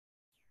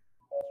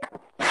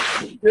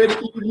Good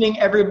evening,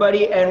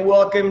 everybody, and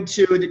welcome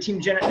to the Team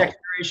Next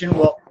Generation.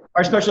 Well,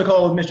 our special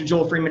call with Mr.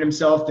 Joel Freeman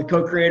himself, the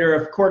co-creator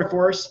of Quarter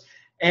Force.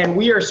 And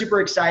we are super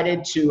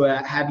excited to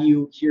have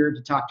you here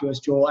to talk to us,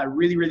 Joel. I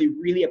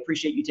really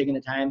appreciate you taking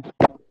the time.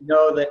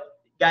 Know that,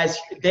 guys,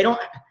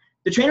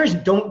 the trainers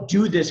don't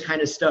do this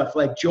kind of stuff.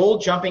 Like Joel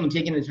jumping and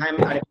taking the time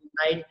out of his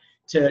night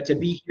to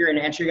be here and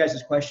answer you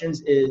guys'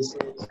 questions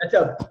that's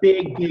a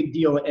big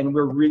deal, and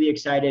we're really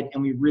excited,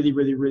 and we really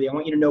I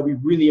want you to know we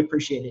really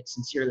appreciate it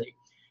sincerely.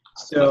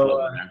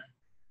 So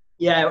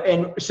yeah,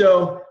 and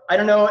so I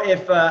don't know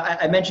if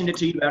I mentioned it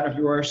to you, I don't know if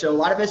you were. So a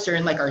lot of us are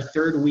in like our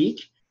third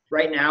week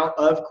right now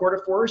of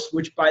Quarter Force,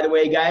 which, by the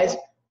way, guys,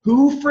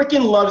 who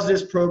freaking loves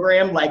this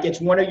program? Like, it's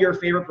one of your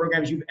favorite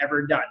programs you've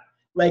ever done.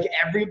 Like,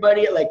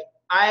 everybody, like,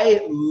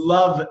 I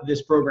love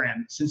this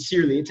program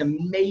sincerely. It's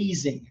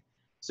amazing.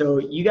 So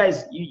you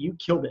guys, you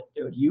killed it,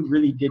 dude. You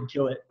really did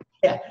kill it.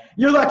 Yeah,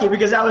 you're lucky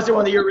because that was the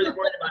one that you're really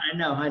worried about.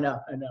 I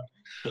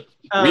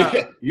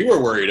know. You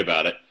were worried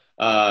about it.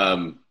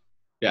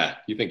 Yeah,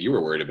 you think you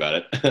were worried about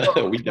it.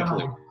 We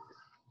definitely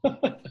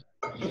were.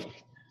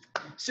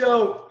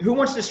 So who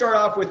wants to start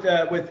off with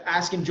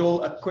asking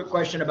Joel a quick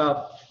question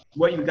about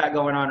what you've got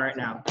going on right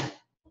now?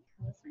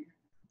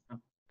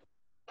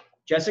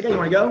 Jessica, you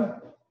want to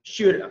go?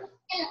 Shoot it up.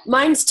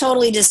 Mine's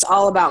totally just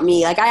all about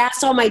me. Like, I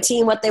asked all my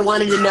team what they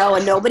wanted to know,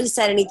 and nobody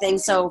said anything,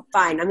 so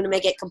fine. I'm going to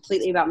make it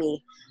completely about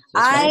me.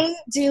 I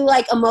do,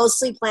 like, a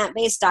mostly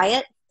plant-based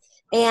diet,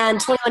 and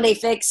 21 Day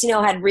Fix,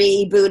 had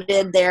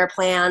rebooted their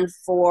plan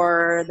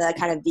for the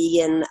kind of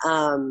vegan,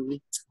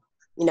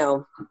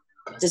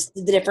 just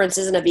the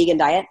differences in a vegan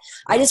diet.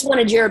 I just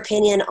wanted your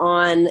opinion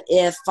on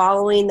if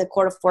following the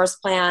Quarter Force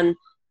plan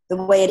the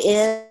way it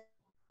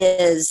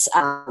is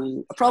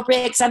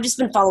appropriate, because I've just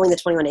been following the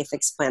 21 Day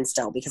Fix plan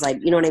still because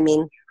you know what I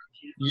mean?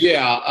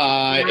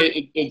 Yeah.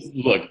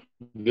 Look,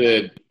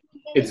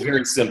 it's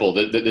very simple.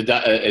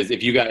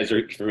 If you guys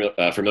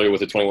are familiar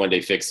with the 21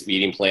 Day Fix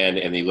eating plan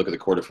and you look at the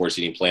Quarter Force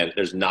eating plan,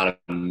 there's not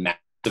a massive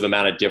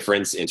amount of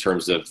difference in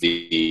terms of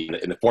in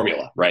the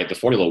formula, right? The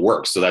formula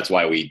works. So that's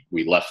why we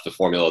left the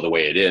formula the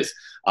way it is.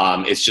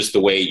 It's just the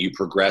way you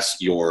progress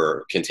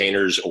your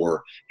containers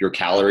or your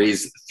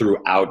calories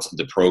throughout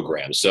the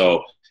program.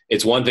 So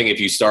it's one thing if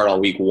you start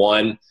on week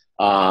one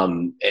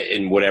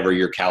in whatever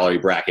your calorie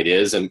bracket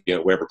is and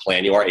whatever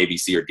plan you are, A, B,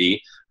 C, or D.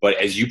 But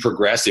as you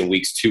progress in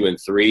weeks 2 and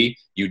 3,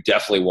 you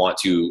definitely want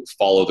to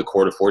follow the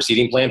Quarter Force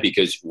eating plan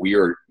because we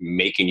are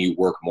making you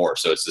work more.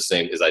 So it's the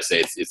same as I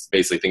say, it's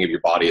basically think of your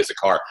body as a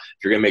car.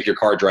 If you're going to make your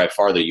car drive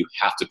farther, you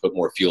have to put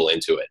more fuel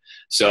into it.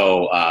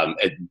 So,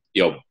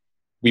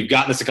 we've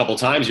gotten this a couple of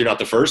times. You're not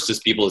the first.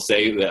 Just people to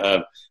say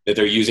that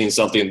they're using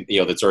something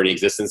that's already in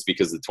existence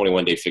because the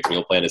 21 Day Fix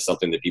meal plan is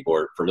something that people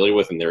are familiar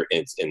with, and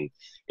it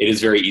is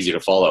very easy to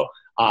follow.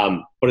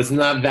 But it's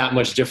not that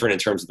much different in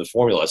terms of the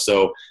formula.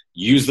 So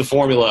use the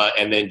formula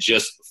and then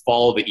just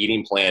follow the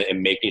eating plan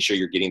and making sure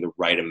you're getting the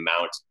right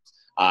amount.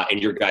 In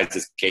your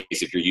guys' case,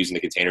 if you're using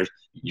the containers,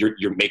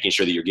 you're making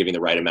sure that you're giving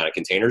the right amount of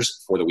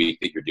containers for the week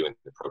that you're doing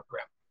the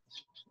program.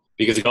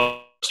 Because if you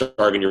don't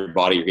starving your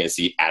body, you're going to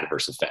see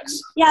adverse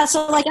effects. Yeah,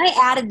 so like I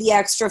added the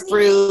extra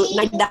fruit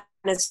and that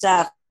kind of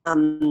stuff,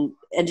 and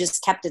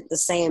just kept it the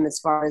same as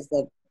far as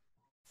the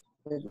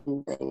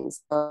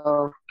things.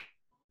 So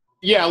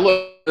yeah,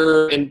 look,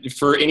 and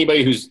for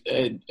anybody who's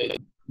a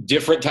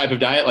different type of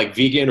diet, like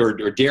vegan or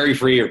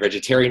dairy-free or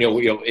vegetarian,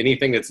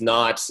 anything that's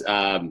not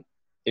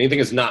anything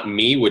that's not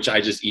me, which I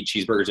just eat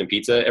cheeseburgers and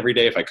pizza every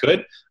day if I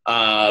could,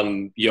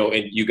 and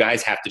you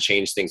guys have to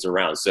change things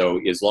around.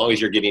 So as long as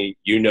you're getting,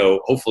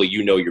 hopefully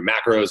your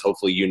macros,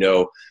 hopefully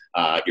your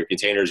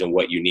containers and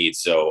what you need.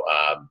 So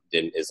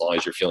then as long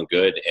as you're feeling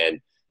good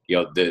and,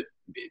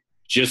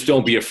 just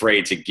don't be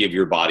afraid to give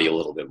your body a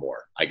little bit more,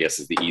 I guess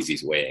is the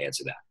easiest way to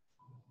answer that.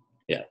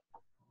 Yeah.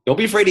 Don't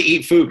be afraid to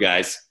eat food,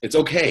 guys. It's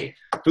okay.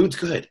 Food's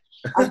good.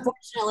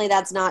 Unfortunately,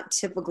 that's not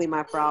typically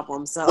my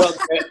problem. So, well,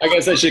 I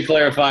guess I should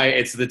clarify.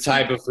 It's the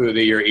type of food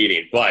that you're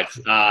eating, but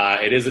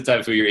it is the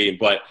type of food you're eating.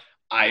 But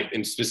I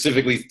am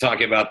specifically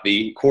talking about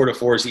the Quarter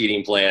Force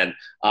eating plan.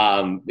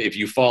 If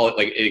you follow it,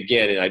 like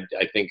again, and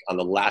I think on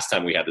the last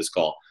time we had this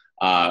call,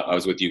 I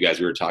was with you guys.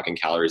 We were talking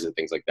calories and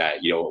things like that.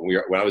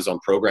 When I was on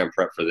program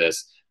prep for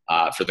this,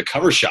 for the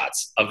cover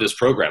shots of this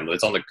program,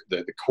 that's on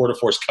the Quarter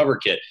Force cover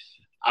kit.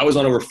 I was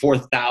on over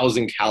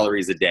 4,000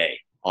 calories a day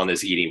on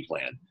this eating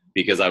plan.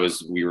 Because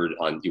we were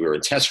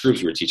in test groups,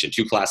 we were teaching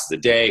 2 classes a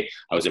day.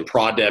 I was in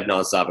prod dev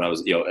nonstop, and I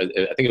was,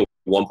 I think it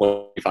was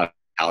 1.5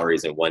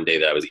 calories in one day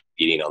that I was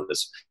eating on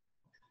this,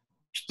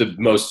 the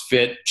most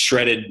fit,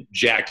 shredded,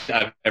 jacked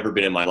I've ever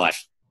been in my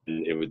life.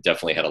 And it would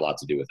definitely had a lot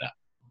to do with that.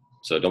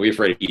 So don't be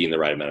afraid of eating the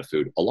right amount of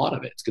food. A lot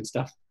of it, it's good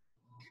stuff.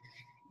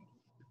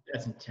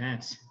 That's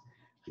intense.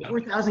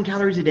 4,000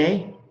 calories a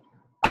day.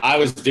 I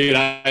was, dude.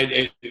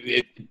 I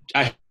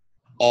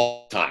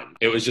all the time.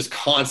 It was just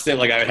constant.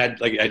 Like I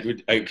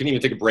couldn't even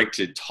take a break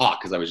to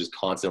talk because I was just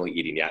constantly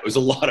eating. Yeah, it was a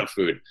lot of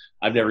food.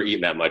 I've never eaten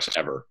that much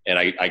ever, and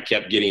I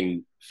kept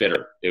getting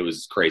fitter. It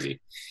was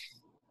crazy.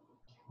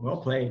 Well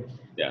played.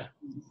 Yeah.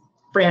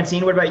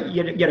 Francine, what about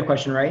you? You had a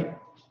question, right?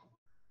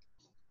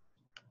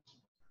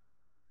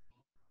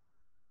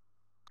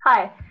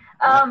 Hi.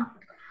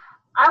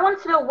 I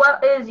want to know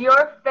what is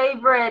your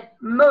favorite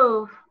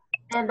move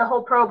in the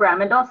whole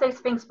program, and don't say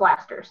Sphinx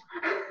Blasters.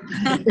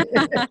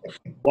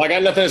 Well, I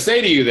got nothing to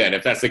say to you then,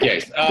 if that's the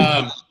case.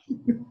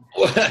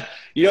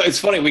 You know, it's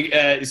funny. We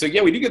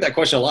do get that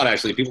question a lot.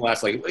 Actually, people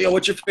ask like,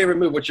 "What's your favorite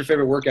move? What's your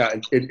favorite workout?"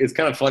 And it's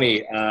kind of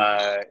funny.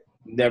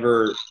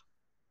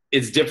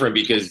 It's different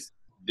because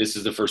this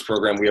is the first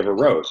program we ever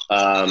wrote.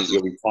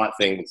 We taught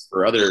things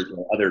for other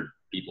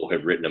people who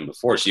have written them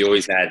before. So you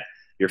always had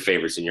your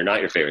favorites and you're not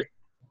your favorite.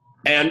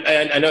 And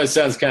I know it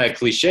sounds kind of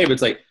cliche, but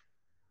it's like,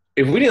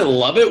 if we didn't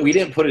love it, we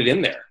didn't put it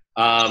in there.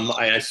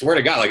 I swear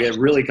to God, like it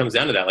really comes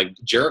down to that. Like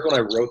Jericho and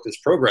I wrote this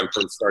program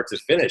from start to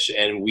finish,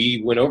 and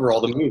we went over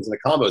all the moves and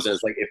the combos. And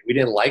it's like, if we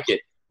didn't like it,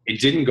 it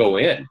didn't go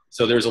in.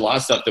 So there's a lot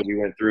of stuff that we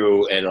went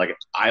through, and like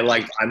I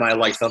might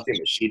like something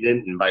that she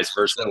didn't, and vice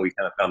versa. And we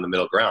kind of found the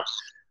middle ground.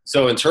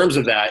 So in terms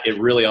of that, it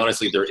really,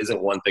 honestly, there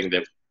isn't one thing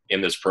that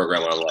in this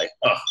program where I'm like,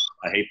 oh,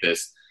 I hate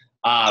this.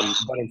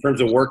 But in terms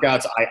of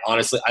workouts,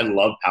 I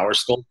love Power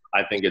Sculpt.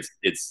 I think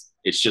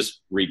it's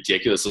just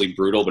ridiculously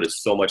brutal, but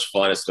it's so much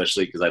fun,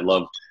 especially because I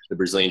love the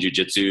Brazilian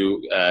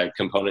Jiu-Jitsu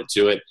component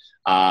to it.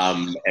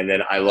 And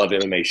then I love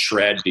MMA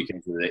Shred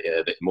because of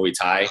the Muay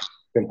Thai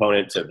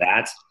component to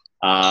that.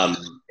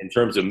 In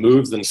terms of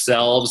moves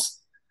themselves,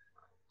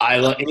 I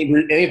love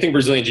anything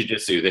Brazilian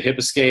Jiu-Jitsu, the hip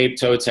escape,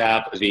 toe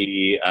tap,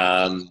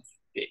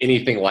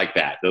 anything like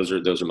that. Those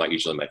are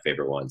usually my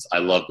favorite ones. I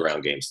love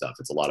ground game stuff.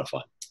 It's a lot of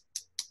fun.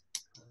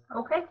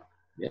 Okay.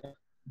 Yeah.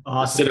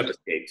 Awesome. The sit-up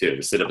escape too.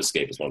 The sit-up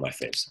escape is one of my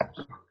favorites.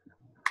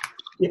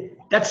 Yeah,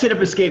 that sit-up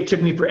escape took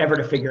me forever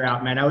to figure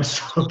out, man. I was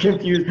so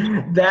confused.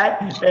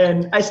 That,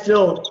 and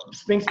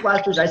Sphinx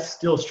Blasters, I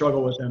still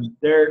struggle with them.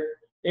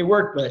 They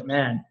work, but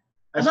man.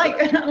 I'm like,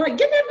 get that booty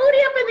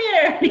up in the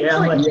air.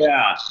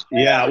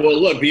 Yeah. Well,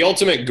 look, the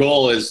ultimate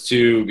goal is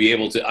to be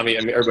able to, I mean,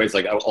 everybody's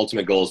like,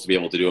 ultimate goal is to be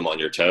able to do them on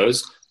your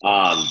toes.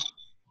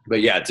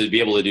 But yeah, to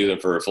be able to do them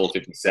for a full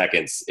 50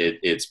 seconds,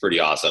 it's pretty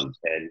awesome.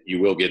 And you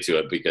will get to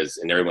it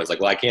and everyone's like,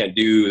 well, I can't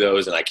do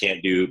those and I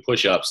can't do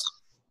push-ups.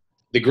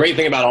 The great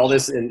thing about all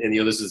this, and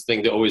this is the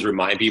thing to always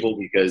remind people,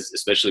 because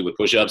especially with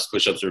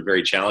push-ups are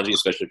very challenging,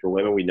 especially for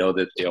women. We know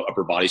that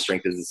upper body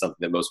strength isn't something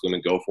that most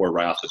women go for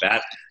right off the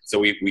bat. So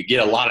we get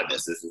a lot of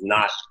this. This is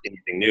not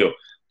anything new.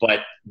 But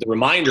the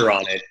reminder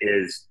on it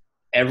is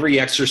every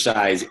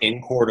exercise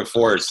in core to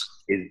force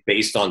is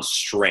based on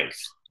strength,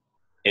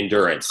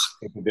 endurance,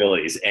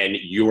 capabilities, and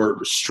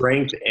your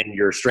strength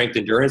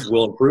endurance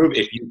will improve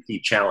if you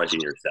keep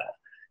challenging yourself.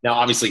 Now,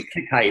 obviously,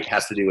 kick height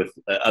has to do with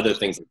other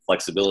things like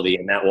flexibility,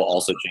 and that will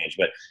also change.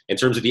 But in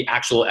terms of the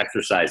actual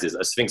exercises,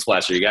 a Sphinx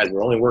Blaster, you guys,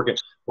 we're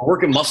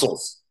working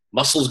muscles.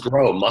 Muscles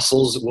grow.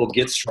 Muscles will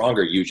get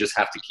stronger. You just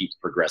have to keep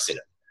progressing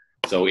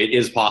it. So it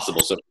is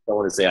possible. So if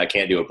someone to say, I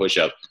can't do a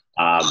push-up,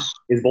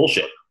 is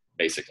bullshit,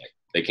 basically.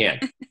 They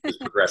can. Just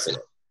progressing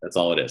it. That's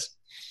all it is.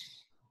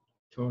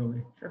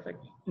 Totally.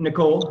 Perfect.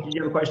 Nicole, did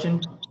you have a question?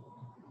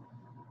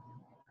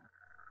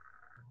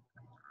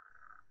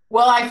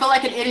 Well, I feel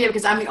like an idiot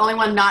because I'm the only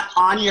one not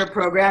on your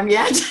program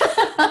yet.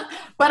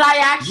 But I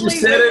actually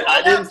said it.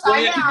 I didn't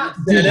say it. I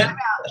did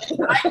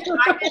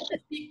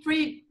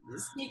the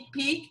sneak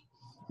peek,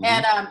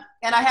 and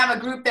I have a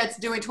group that's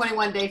doing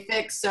 21-day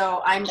fix,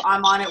 so I'm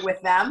on it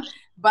with them.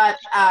 But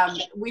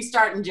we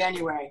start in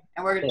January,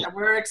 and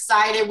we're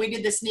excited. We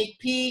did the sneak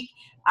peek.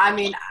 I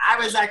mean,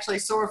 I was actually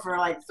sore for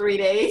like 3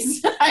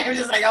 days. I was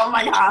just like, oh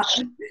my God.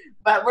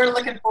 But we're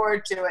looking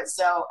forward to it.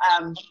 So,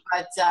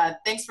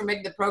 thanks for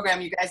making the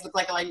program. You guys look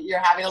like you're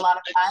having a lot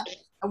of fun.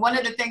 And one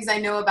of the things I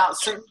know about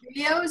certain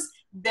videos,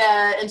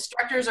 the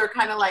instructors are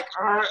kind of like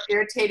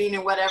irritating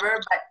and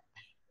whatever. But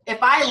if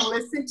I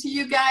listen to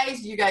you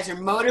guys are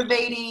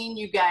motivating.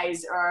 You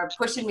guys are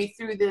pushing me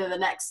through the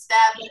next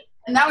step.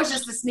 And that was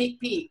just a sneak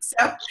peek.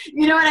 So,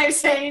 you know what I'm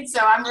saying? So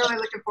I'm really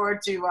looking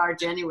forward to our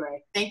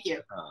January. Thank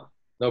you.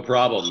 No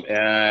problem.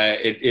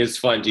 It is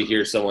fun to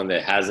hear someone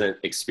that hasn't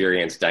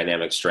experienced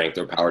dynamic strength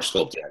or power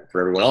sculpt yet. For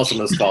everyone else on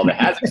this call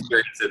that has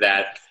experience of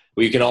that,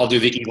 we can all do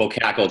the evil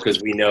cackle because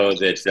we know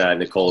that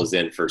Nicole is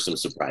in for some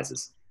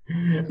surprises.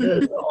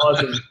 That's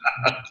awesome.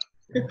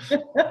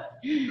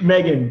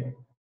 Megan.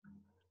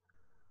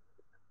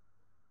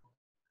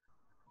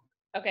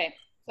 Okay,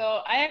 so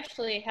I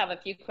actually have a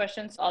few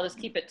questions. I'll just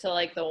keep it to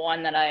like the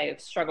one that I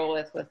struggle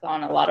with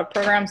on a lot of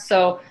programs.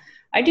 So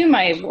I do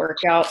my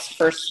workouts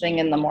first thing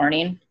in the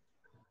morning,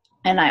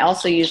 and I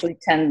also usually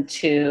tend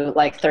to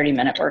like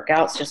 30-minute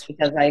workouts just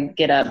because I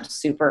get up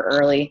super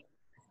early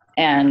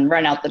and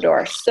run out the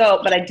door. So,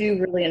 but I do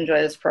really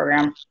enjoy this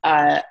program.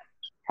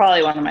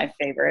 Probably one of my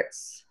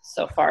favorites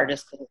so far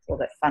just because it's a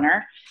little bit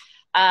funner.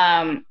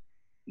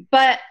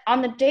 But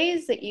on the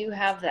days that you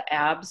have the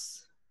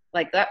abs,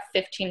 like that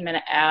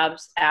 15-minute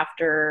abs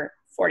after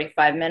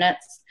 45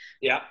 minutes,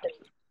 yeah.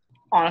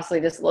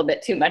 Honestly, just a little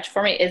bit too much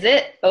for me. Is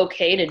it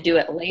okay to do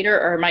it later,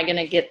 or am I going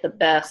to get the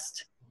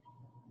best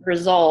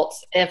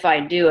results if I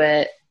do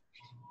it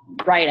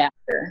right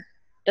after?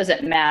 Does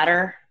it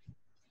matter?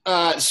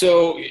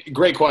 So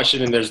great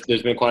question, and there's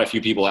been quite a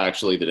few people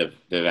actually that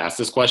have asked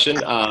this question.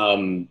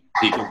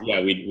 Because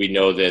we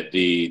know that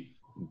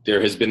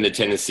there has been the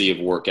tendency of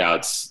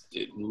workouts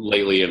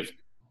lately of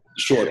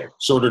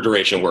shorter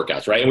duration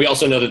workouts, right? And we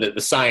also know that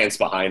the science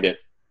behind it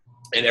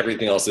and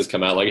everything else has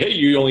come out like, hey,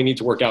 you only need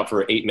to work out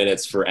for 8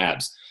 minutes for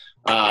abs.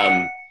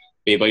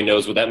 Anybody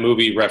knows what that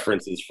movie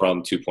reference is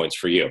from? 2 Points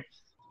for You.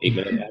 8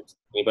 minute abs.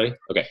 Anybody?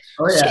 Okay.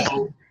 Oh yeah.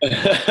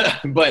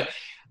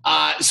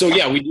 So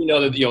yeah, we do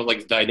know that,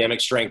 like dynamic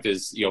strength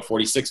is,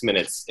 46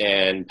 minutes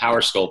and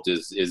power sculpt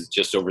is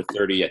just over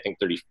 30, I think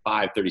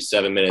 35,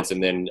 37 minutes.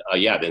 And then,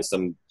 then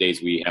some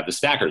days we have the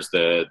stackers,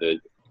 the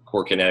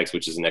core kinetics,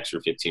 which is an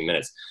extra 15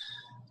 minutes.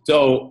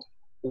 So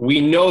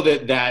we know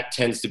that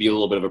tends to be a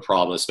little bit of a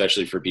problem,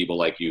 especially for people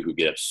like you who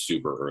get up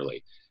super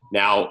early.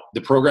 Now,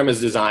 the program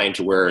is designed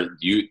to where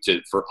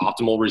for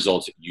optimal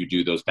results, you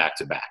do those back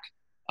to back.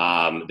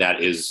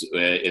 That is,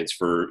 it's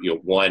for,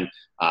 one,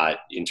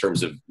 in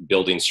terms of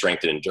building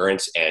strength and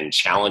endurance and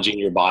challenging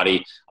your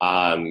body,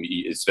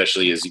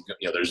 especially as,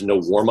 there's no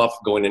warm up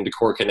going into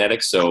core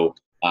kinetics. So,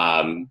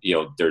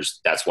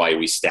 that's why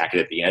we stack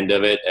it at the end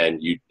of it.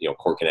 And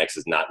core kinetics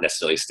is not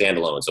necessarily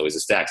standalone. It's always a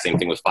stack. Same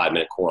thing with 5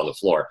 minute core on the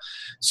floor.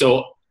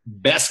 So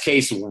best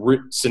case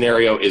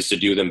scenario is to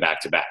do them back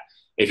to back.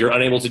 If you're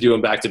unable to do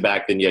them back to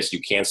back, then yes, you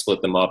can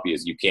split them up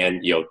because you can,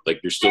 you're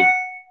still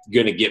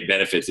going to get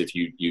benefits if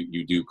you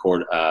do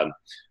core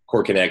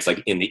kinetics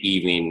like in the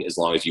evening, as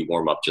long as you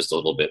warm up just a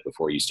little bit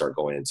before you start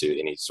going into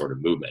any sort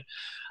of movement.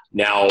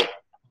 Now,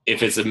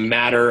 if it's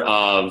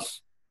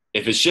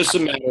just a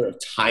matter of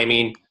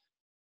timing,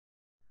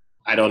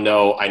 I don't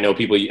know. I know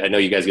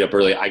you guys get up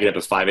early. I get up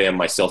at 5 a.m.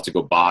 myself to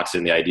go box,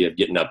 and the idea of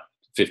getting up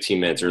 15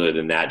 minutes earlier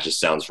than that just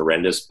sounds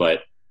horrendous. But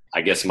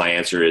I guess my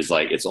answer is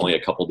like, it's only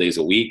a couple days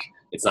a week.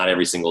 It's not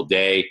every single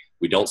day.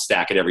 We don't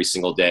stack it every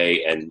single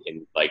day. And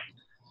like,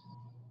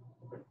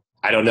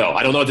 I don't know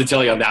what to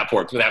tell you on that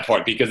part,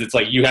 because it's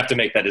like, you have to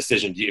make that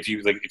decision. If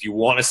you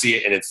want to see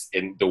it, and it's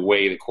in the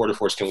way the Core de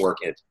Force can work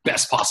in its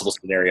best possible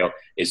scenario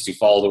is to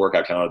follow the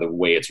workout calendar the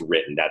way it's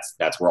written.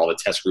 That's where all the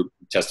test group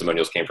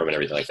testimonials came from and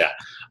everything like that.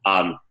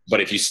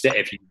 But if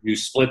you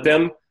split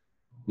them,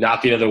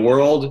 not the end of the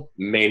world,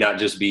 may not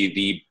just be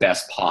the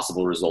best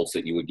possible results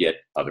that you would get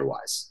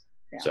otherwise.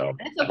 Yeah. So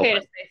it's okay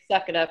to say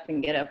suck it up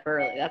and get up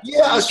early. I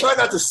was trying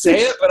not to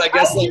say it, but I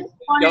guess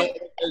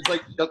it's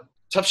like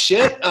tough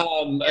shit.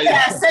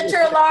 Set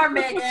your alarm,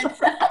 Megan.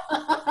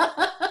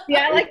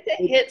 Yeah, I like to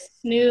hit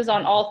snooze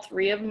on all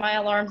 3 of my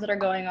alarms that are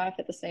going off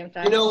at the same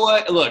time. You know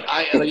what? Look,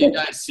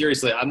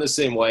 seriously, I'm the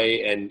same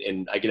way,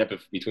 and I get up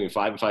between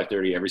 5 and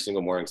 5:30 every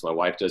single morning. So my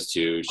wife does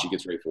too. She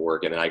gets ready for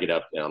work, and then I get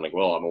up, and I'm like,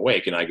 well, I'm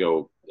awake, and I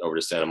go over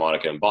to Santa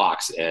Monica and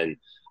box, and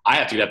I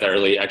have to get up that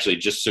early actually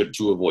just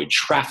to avoid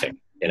traffic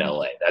in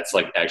LA. That's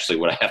like actually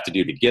what I have to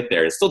do to get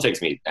there. It still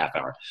takes me half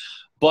hour,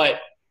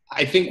 but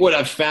I think what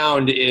I've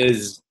found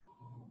is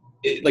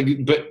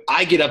but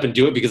I get up and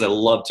do it because I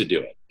love to do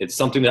it. It's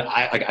something that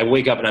I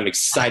wake up and I'm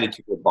excited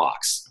to go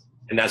box.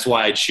 And that's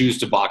why I choose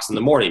to box in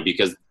the morning,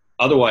 because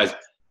otherwise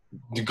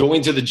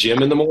going to the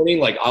gym in the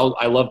morning,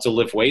 I love to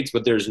lift weights,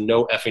 but there's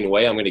no effing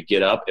way I'm going to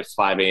get up at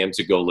 5 a.m.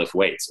 to go lift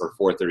weights, or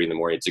 4:30 in the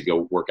morning to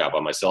go work out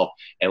by myself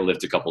and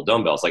lift a couple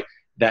dumbbells. Like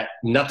that,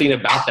 nothing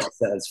about that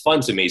sounds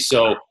fun to me.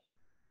 So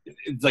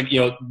it's like,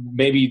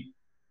 maybe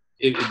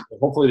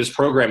hopefully this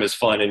program is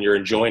fun and you're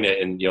enjoying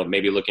it, and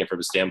maybe looking from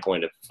a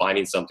standpoint of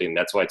finding something.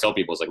 That's why I tell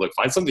people, it's like, look,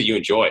 find something you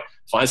enjoy,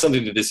 find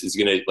something that this is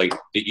gonna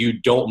that you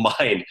don't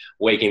mind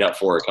waking up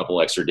for a couple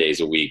extra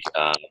days a week,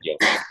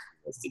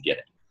 to get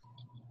it.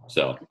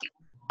 So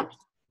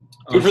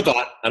food for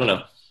thought. I don't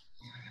know.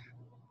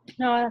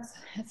 No,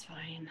 that's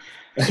fine.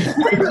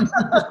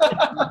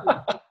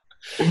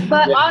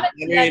 But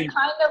honestly, I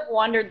kind of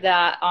wondered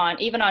that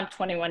even on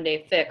 21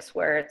 Day Fix,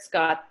 where it's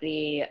got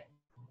the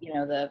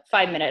the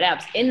 5 minute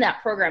abs in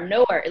that program,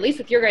 nowhere, at least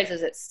with your guys,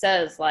 it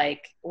says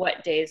like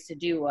what days to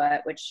do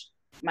what. Which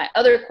my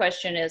other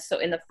question is, so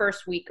in the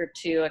first week or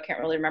 2, I can't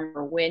really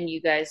remember when you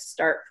guys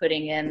start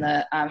putting in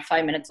the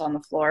 5 minutes on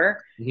the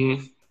floor.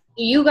 Mm-hmm.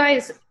 You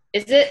guys,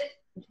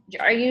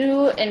 are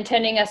you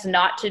intending us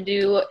not to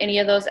do any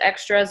of those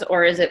extras,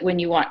 or is it when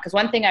you want? Because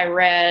one thing I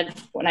read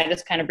when I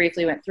just kind of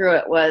briefly went through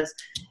it was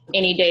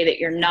any day that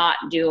you're not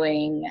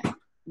doing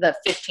the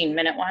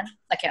 15-minute one.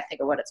 I can't think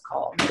of what it's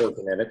called. Core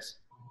kinetics.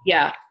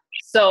 Yeah.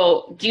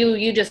 So do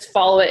you just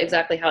follow it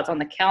exactly how it's on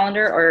the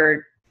calendar,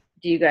 or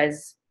do you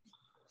guys?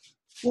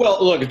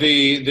 Well, look,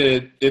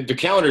 the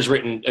calendar is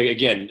written,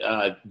 again,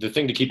 the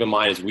thing to keep in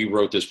mind is we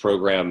wrote this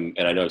program,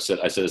 and I know I said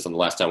this on the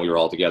last time we were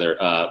all together.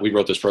 We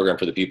wrote this program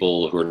for the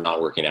people who are not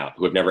working out,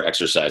 who have never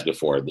exercised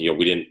before.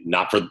 We didn't,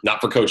 not for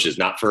coaches,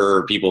 not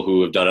for people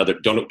who have done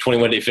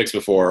 21 Day Fix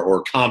before,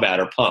 or combat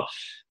or pump.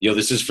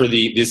 This is for a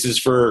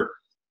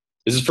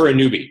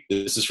newbie.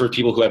 This is for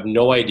people who have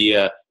no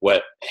idea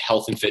what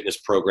health and fitness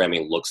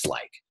programming looks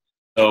like.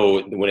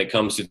 So when it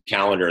comes to the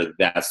calendar,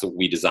 that's what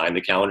we designed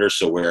the calendar.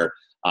 So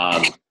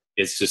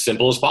it's as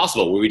simple as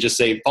possible, where we just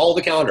say, follow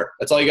the calendar.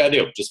 That's all you got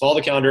to do. Just follow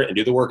the calendar and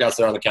do the workouts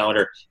that are on the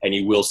calendar, and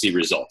you will see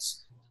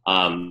results.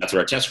 That's what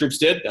our test groups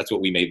did. That's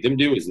what we made them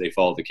do, is they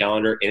followed the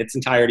calendar in its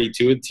entirety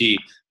to a T,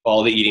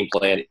 follow the eating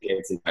plan in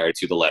its entirety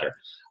to the letter.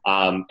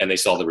 And they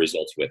saw the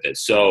results with it.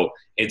 So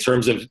in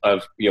terms of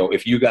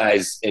if you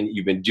guys, and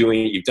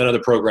you've done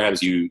other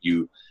programs,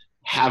 you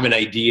have an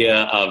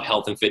idea of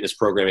health and fitness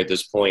program at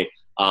this point,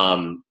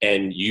 and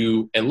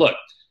look,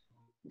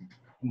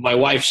 my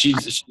wife,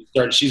 she's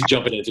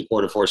jumping into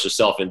quarter force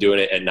herself and doing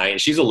it at night,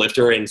 and she's a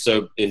lifter, and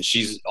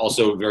she's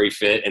also very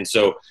fit. And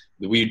so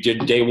we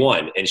did day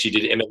one, and she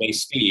did MMA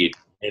speed,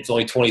 and it's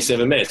only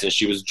 27 minutes, and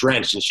she was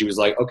drenched, and she was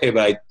like, okay,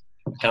 but I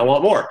kind of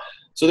want more.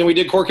 So then we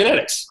did core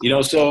kinetics,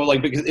 so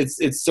like, because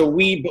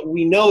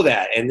we know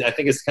that. And I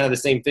think it's kind of the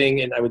same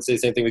thing. And I would say the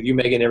same thing with you,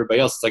 Megan, and everybody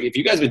else. It's like, if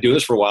you guys have been doing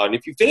this for a while, and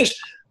if you finish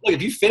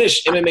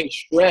MMA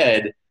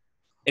shred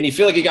and you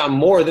feel like you got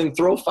more, then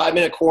throw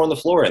 5-minute core on the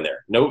floor in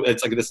there. No,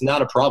 it's like, that's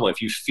not a problem.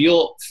 If you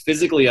feel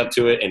physically up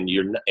to it and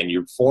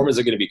your form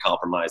isn't going to be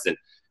compromised, then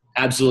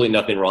absolutely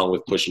nothing wrong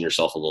with pushing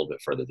yourself a little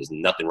bit further. There's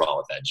nothing wrong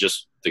with that.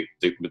 Just the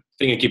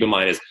thing to keep in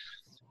mind is,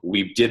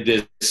 we did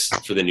this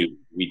for the new.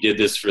 We did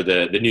this for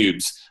the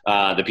noobs,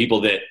 the people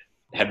that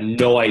have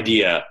no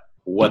idea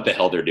what the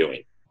hell they're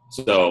doing.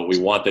 So we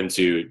want them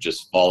to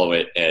just follow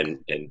it and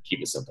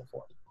keep it simple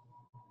for them.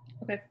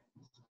 Okay.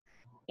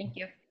 Thank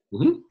you.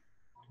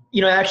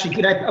 Mm-hmm.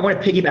 Actually, I want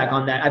to piggyback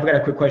on that. I've got a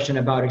quick question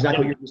about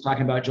exactly what you're just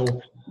talking about,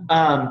 Joel.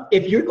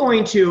 If you're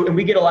going to, and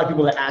we get a lot of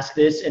people that ask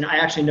this, and I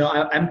actually know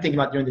I'm thinking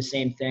about doing the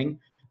same thing.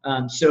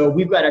 So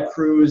we've got a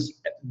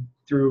cruise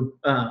through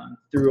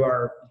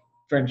our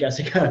friend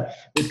Jessica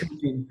with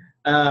coaching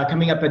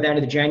coming up at the end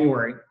of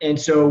January. And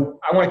so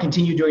I want to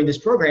continue doing this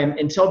program.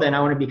 Until then, I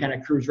want to be kind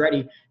of cruise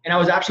ready. And I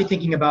was actually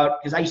thinking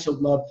about, because I used to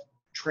love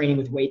training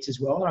with weights as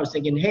well. And I was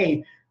thinking,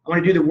 hey, I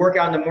want to do the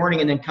workout in the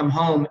morning and then come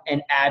home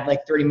and add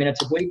like 30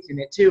 minutes of weights in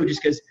it too,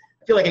 just because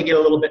I feel like I get a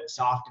little bit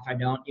soft if I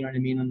don't, you know what I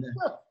mean?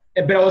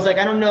 But I was like,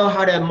 I don't know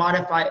how to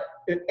modify.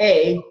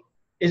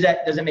 Does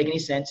it make any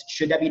sense?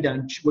 Should that be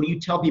done? What do you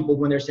tell people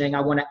when they're saying,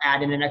 I want to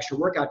add in an extra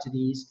workout to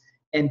these?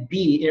 And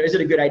B, is it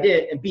a good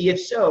idea? And B, if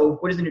so,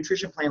 what does the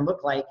nutrition plan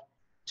look like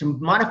to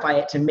modify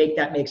it to make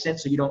that make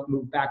sense so you don't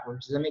move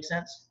backwards? Does that make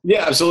sense?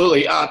 Yeah,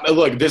 absolutely.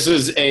 Look, this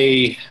is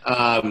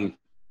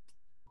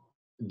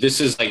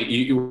like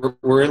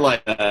we're in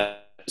like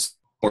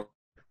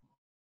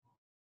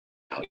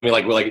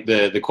like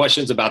the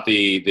questions about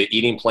the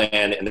eating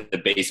plan and the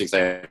basics.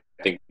 I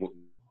think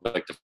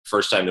like the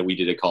first time that I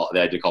did a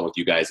call with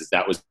you guys,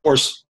 that was, of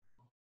course,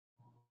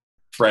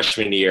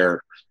 freshman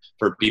year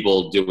for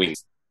people doing.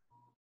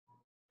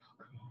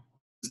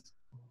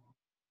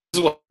 This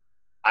is what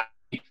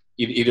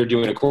either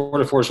doing a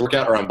quarter force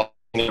workout, or I'm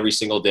boxing every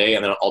single day,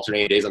 and then on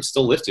alternating days I'm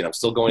still lifting. I'm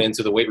still going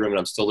into the weight room and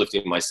I'm still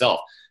lifting myself.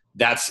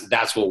 That's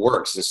what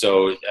works. And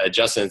so,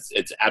 Justin,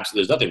 it's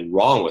absolutely, there's nothing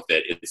wrong with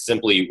it. It's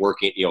simply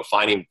working,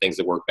 finding things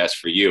that work best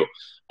for you.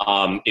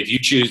 If you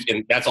choose,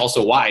 and that's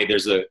also why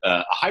there's a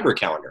hybrid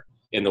calendar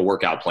in the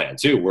workout plan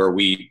too, where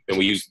we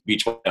use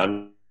each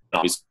one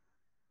obviously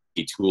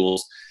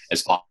tools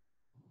as possible.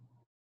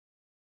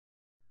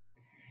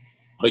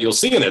 But you'll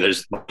see in there,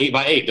 there's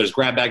 8x8, there's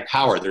grab bag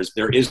power,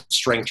 there is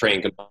strength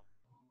training.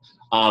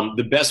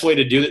 The best way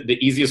to do it, the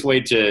easiest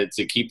way to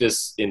keep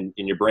this in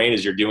your brain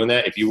is you're doing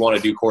that. If you want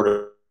to do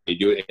quarter, you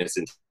do it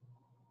in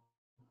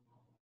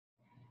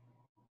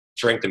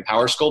strength and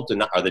power sculpt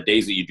are the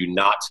days that you do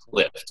not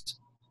lift,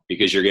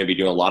 because you're going to be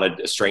doing a lot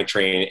of strength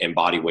training and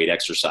body weight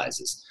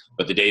exercises.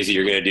 But the days that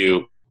you're going to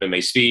do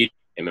MMA speed,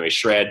 MMA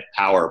shred,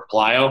 power,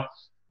 plyo,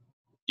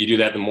 you do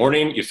that in the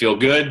morning, you feel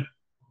good.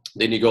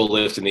 Then you go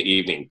lift in the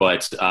evening.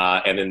 But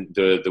and then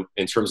the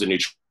in terms of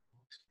nutrition,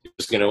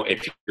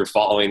 if you're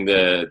following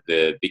the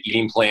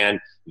eating plan,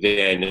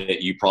 then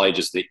you probably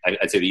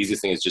I'd say the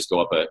easiest thing is just go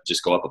up a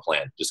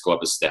plan, just go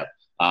up a step,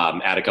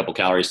 add a couple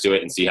calories to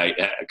it and see how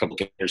a couple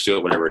containers to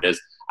it, whatever it is.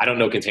 I don't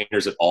know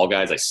containers at all,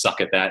 guys. I suck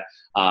at that.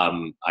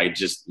 I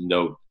just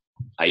know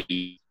I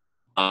eat.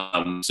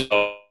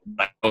 So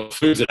I know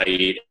foods that I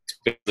eat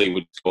basically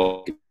would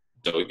go.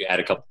 So add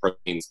a couple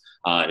proteins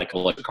and a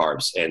couple of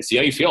carbs and see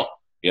how you feel.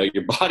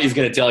 Your body's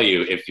going to tell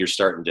you if you're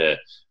starting to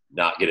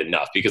not get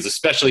enough, because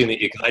especially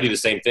because I do the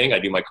same thing. I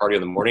do my cardio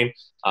in the morning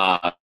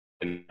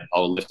and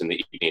I'll lift in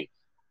the evening.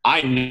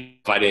 I knew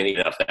if I didn't eat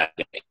enough that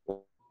day.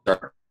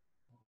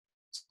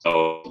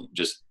 So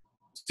just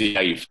see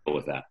how you feel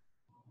with that.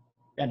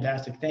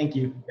 Fantastic. Thank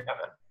you.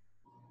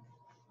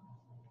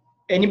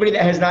 Anybody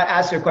that has not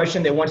asked a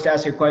question that wants to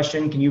ask a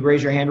question, can you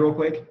raise your hand real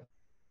quick?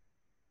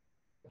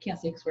 Can't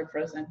see because we're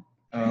frozen.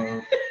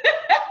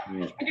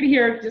 Yeah. I can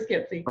hear, just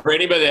can't see. For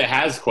anybody that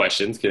has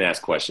questions, can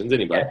ask questions.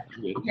 Anybody?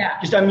 Yeah.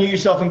 Just unmute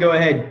yourself and go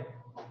ahead.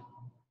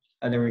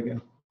 Oh, there we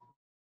go.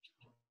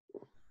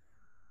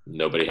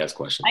 Nobody has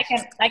questions.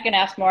 I can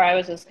ask more. I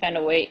was just kind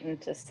of waiting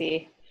to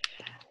see.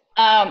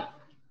 I'm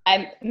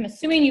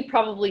assuming you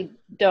probably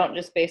don't,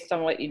 just based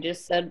on what you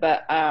just said,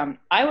 but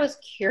I was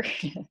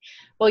curious.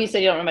 Well, you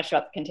said you don't know much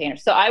about the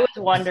containers. So I was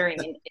wondering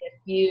if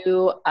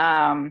you,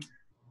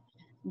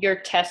 your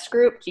test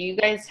group, did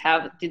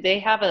they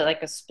have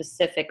a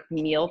specific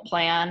meal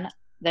plan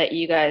that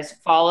you guys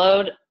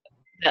followed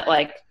that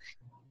like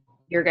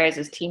your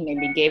guys' team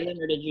maybe gave them,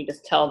 or did you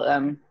just tell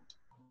them?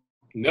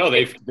 No,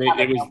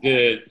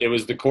 it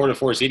was the core to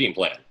force eating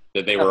plan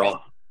that they were on.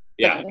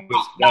 Yeah,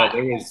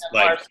 there was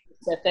like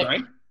specific.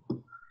 Sorry?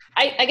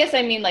 I guess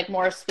I mean like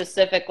more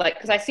specific, like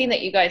because I seen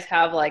that you guys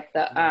have like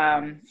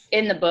the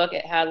in the book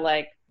it had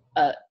like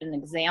an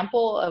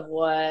example of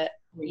what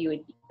you would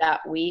eat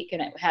that week,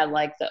 and it had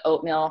like the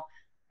oatmeal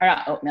or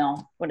not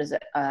oatmeal, what is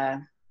it?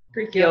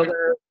 Greek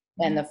yogurt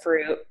and the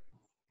fruit.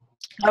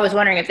 I was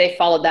wondering if they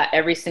followed that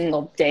every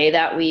single day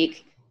that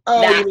week.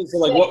 Oh, that, you mean so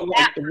like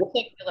that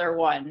particular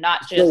one,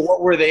 not just. So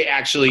what were they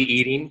actually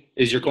eating?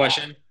 Is your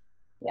question?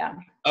 Yeah.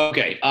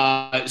 Okay.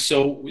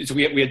 So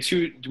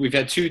we've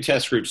had two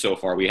test groups so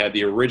far. We had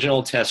the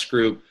original test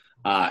group,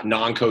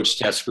 non-coach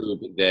test group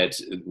that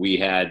we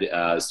had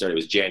started.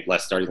 It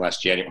was starting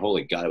last January.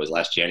 Holy God, it was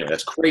last January.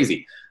 That's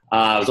crazy.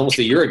 It was almost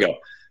a year ago.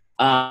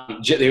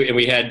 And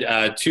we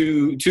had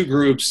two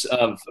groups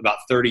of about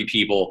 30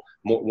 people,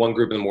 one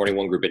group in the morning,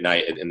 one group at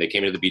night, and they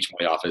came into the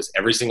Beachbody office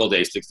every single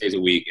day, 6 days a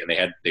week,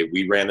 and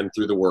we ran them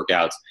through the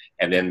workouts,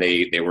 and then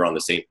they were on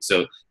the same.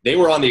 So they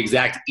were on the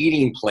exact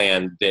eating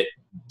plan that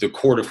the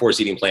core to force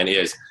eating plan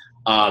is.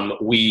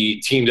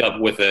 We teamed up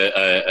with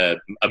a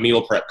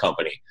meal prep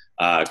company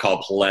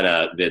called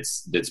Paletta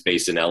that's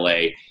based in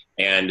LA,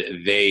 and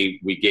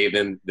we gave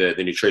them the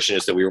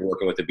nutritionist that we were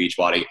working with at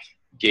Beachbody,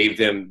 gave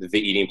them the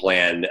eating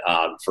plan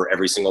for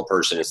every single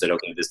person and said,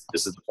 okay, this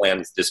is the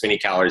plan, this many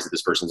calories that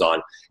this person's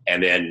on,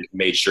 and then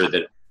made sure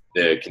that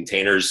the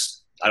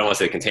containers, I don't want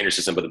to say the container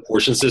system, but the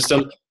portion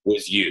system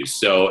was used.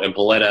 So, and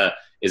Paletta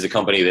is a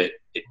company that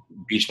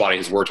Beachbody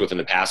has worked with in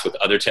the past with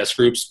other test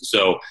groups.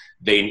 So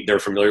they're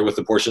familiar with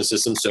the portion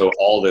system. So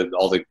all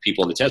the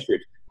people in the test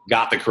group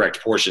got the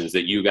correct portions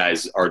that you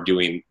guys are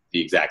doing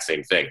the exact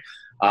same thing.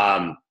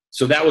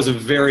 So that was a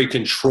very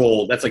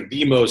controlled, that's like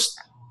the most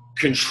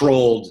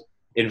controlled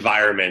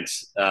environment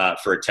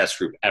for a test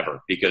group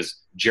ever,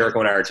 because Jericho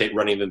and I are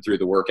running them through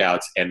the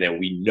workouts, and then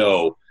we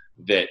know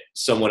that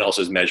someone else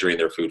is measuring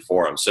their food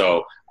for them.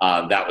 So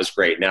that was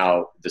great.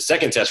 Now, the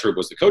second test group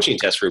was the coaching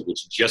test group,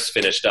 which just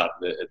finished up,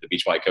 the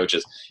Beachbody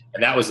coaches.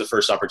 And that was the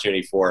first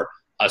opportunity for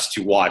us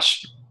to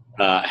watch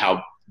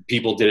how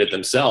people did it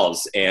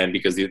themselves, and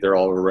because they're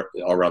all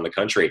around the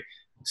country.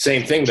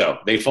 Same thing, though.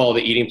 They follow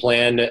the eating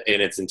plan in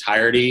its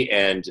entirety,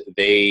 and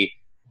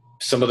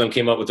some of them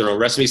came up with their own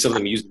recipes. Some of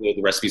them used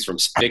the recipes from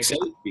Fix-It,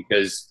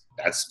 because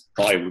that's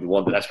probably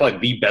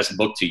the best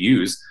book to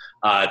use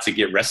to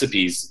get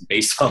recipes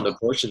based on the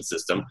portion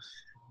system.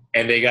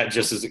 And they got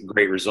just as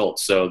great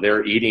results. So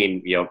they're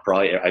eating,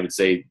 probably, I would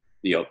say,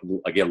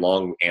 again,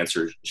 long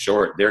answer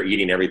short, they're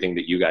eating everything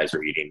that you guys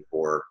are eating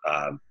or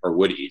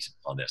would eat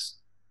on this.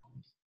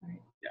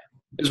 Right. Yeah.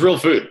 It's real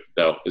food,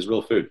 though. It's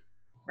real food.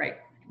 Right.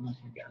 I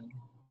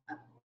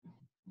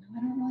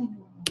don't really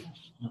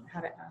know how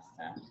to ask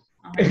that.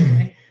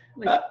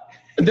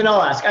 Then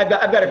I'll ask. I've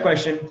got a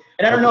question,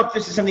 and I don't know if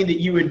this is something that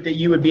you would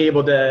be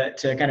able to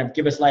kind of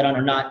give us light on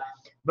or not.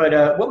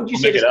 But what would you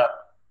say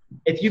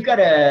if you've got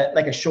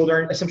a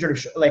shoulder, some sort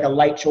of like a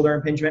light shoulder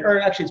impingement, or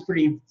actually it's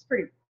pretty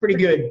good. Pretty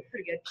good.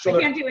 Shoulder.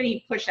 I can't do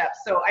any push-ups,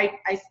 so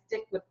I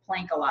stick with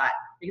plank a lot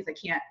because I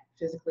can't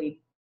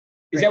physically.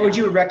 Is that what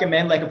you would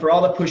recommend? Like for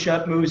all the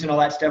push-up moves and all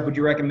that stuff, would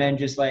you recommend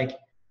just like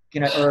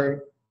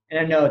And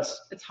I know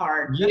it's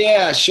hard.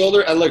 Yeah,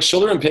 shoulder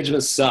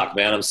impingements suck,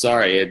 man. I'm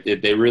sorry,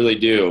 they really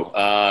do.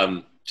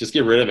 Just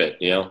get rid of it.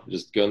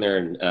 Just go in there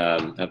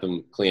and have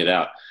them clean it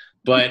out.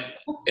 But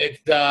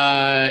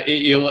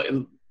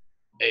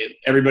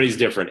everybody's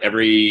different.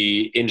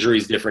 Every injury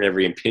is different.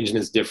 Every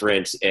impingement is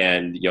different.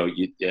 And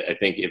I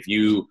think if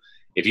you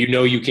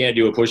know you can't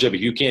do a push-up,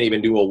 if you can't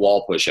even do a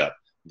wall push-up,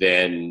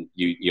 then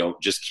you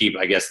just keep.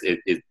 I guess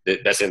the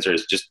best answer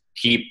is just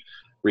keep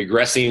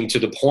regressing to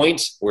the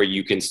point where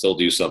you can still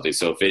do something.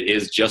 So if it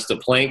is just a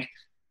plank,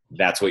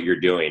 that's what you're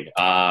doing.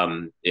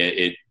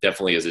 It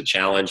definitely is a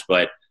challenge,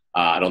 but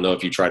I don't know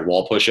if you tried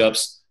wall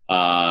push-ups. That's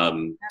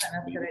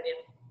a good idea.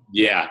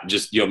 Yeah,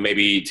 just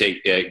maybe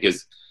take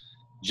because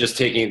just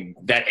taking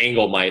that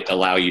angle might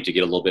allow you to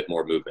get a little bit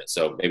more movement.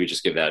 So maybe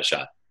just give that a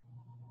shot.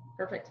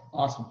 Perfect.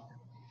 Awesome.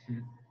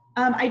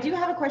 I do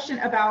have a question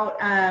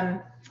about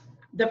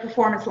the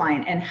performance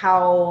line and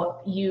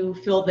how you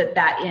feel that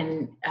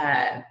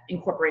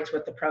incorporates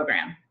with the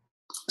program.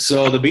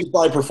 So the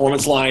Beachbody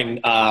performance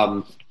line,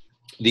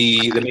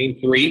 the main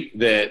three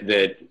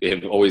that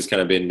have always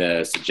kind of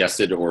been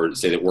suggested or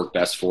say that work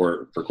best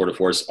for core to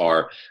force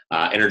are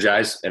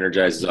Energize.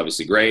 Energize is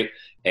obviously great,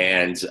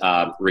 and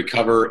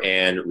Recover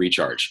and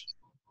Recharge.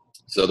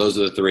 So those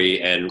are the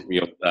three. And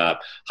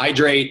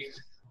Hydrate.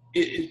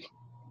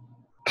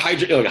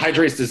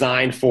 Hydrate is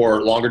designed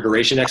for longer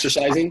duration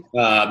exercising.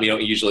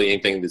 Usually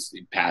anything that's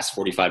past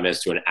 45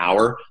 minutes to an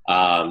hour.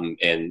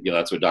 And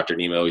that's what Dr.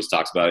 Nemo always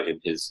talks about in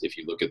his, if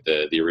you look at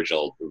the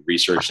original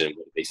research and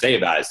what they say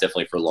about it, it's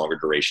definitely for longer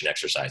duration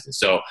exercising.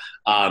 So,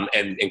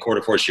 and in core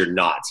to force,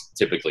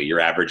 you're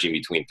averaging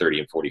between 30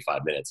 and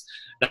 45 minutes.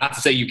 Not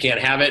to say you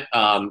can't have it.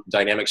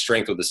 Dynamic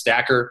strength with the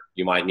stacker,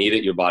 you might need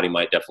it. Your body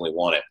might definitely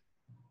want it.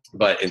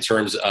 But in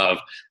terms of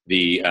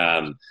the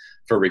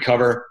for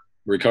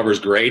recover's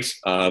great.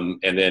 And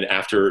then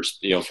after,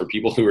 for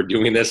people who are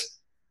doing this,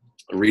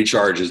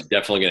 recharge is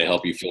definitely going to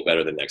help you feel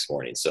better the next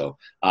morning. So,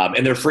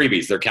 and they're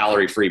freebies, they're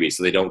calorie freebies.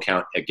 So they don't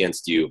count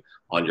against you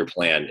on your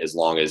plan as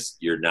long as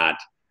you're not,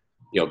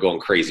 going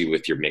crazy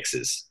with your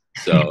mixes.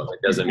 So it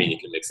doesn't mean you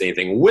can mix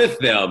anything with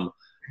them,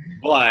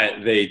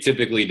 but they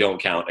typically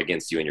don't count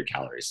against you in your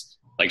calories.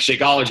 Like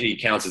Shakeology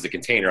counts as a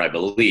container, I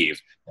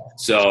believe.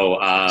 So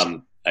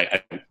I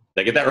did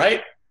I get that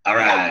right? All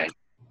right.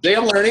 See,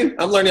 I'm learning.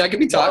 I can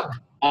be taught.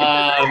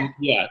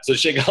 Yeah. So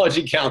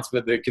Shakeology counts,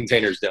 but the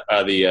containers,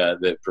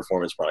 the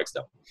performance products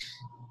don't.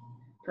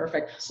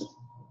 Perfect.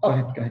 Go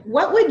ahead.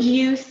 What would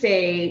you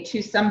say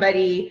to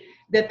somebody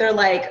that they're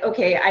like,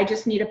 okay, I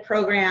just need a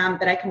program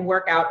that I can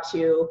work out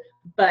to,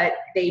 but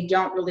they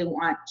don't really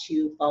want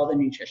to follow the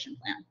nutrition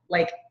plan?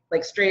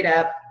 Like straight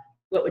up,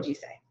 what would you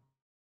say?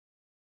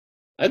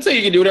 I'd say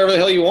you can do whatever the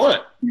hell you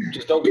want.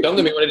 Just don't come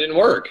to me when it didn't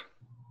work.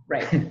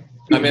 Right.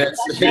 I mean,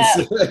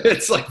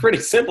 it's like pretty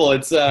simple.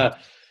 It's and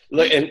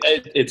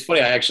it's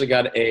funny. I actually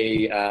got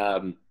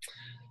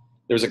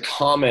there was a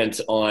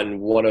comment on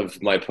one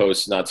of my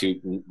posts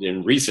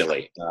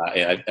recently.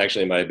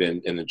 It might have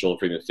been in the Joel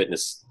Freeman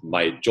Fitness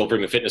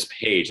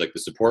page, like the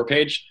support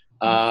page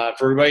for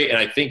everybody. And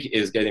I think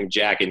is getting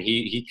Jack, and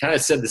he kind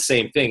of said the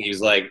same thing. He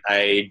was like,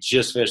 I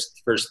just finished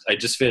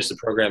the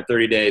program,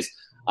 30 days.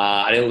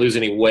 I didn't lose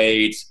any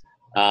weight.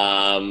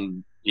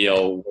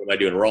 What am I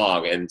doing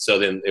wrong? And so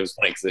then it was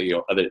funny because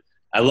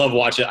I love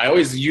watching it. I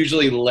always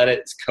usually let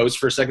it coast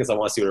for a second, so I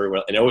want to see what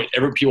everyone.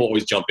 And people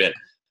always jump in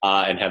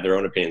and have their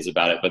own opinions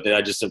about it. But then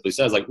I just simply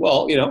says like,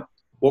 well,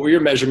 what were your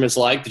measurements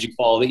like? Did you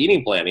follow the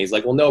eating plan? And he's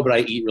like, well, no, but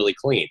I eat really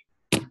clean.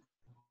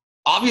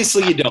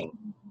 Obviously, you don't.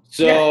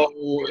 So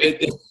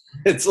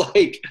it's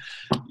like,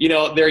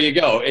 there you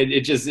go. It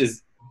just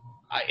is.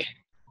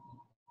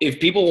 If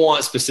people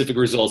want specific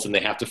results and they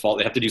have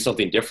to do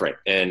something different.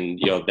 And,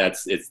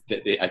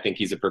 I think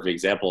he's a perfect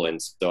example. And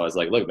so I was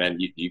like, look, man,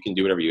 you can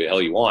do whatever the hell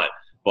you want,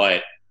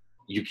 but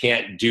you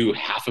can't do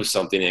half of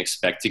something and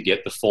expect to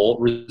get the full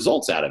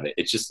results out of it.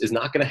 It just is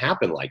not going to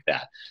happen like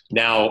that.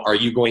 Now, are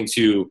you going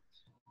to,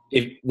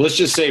 let's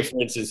just say,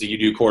 for instance, that you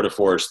do Core de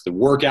Force, the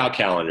workout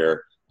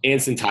calendar in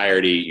its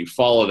entirety, you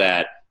follow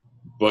that,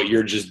 but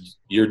you're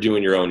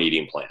doing your own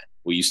eating plan.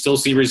 Will you still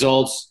see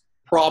results?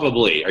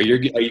 Probably. Are you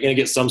going to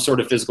get some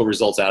sort of physical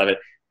results out of it?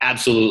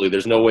 Absolutely.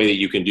 There's no way that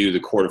you can do the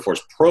Core de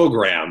Force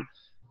program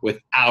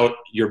without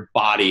your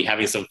body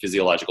having some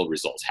physiological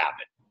results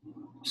happen.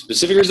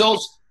 Specific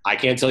results, I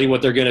can't tell you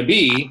what they're going to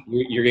be.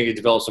 You're going to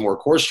develop some more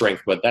core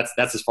strength, but that's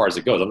as far as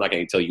it goes. I'm not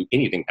going to tell you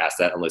anything past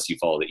that unless you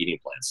follow the eating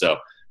plan. So,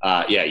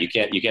 you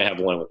can't have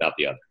one without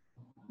the other.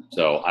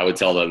 So I would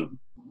tell them,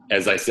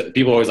 as I said,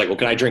 people are always like, well,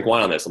 can I drink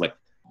wine on this? I'm like,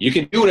 you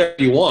can do whatever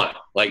you want.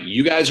 Like,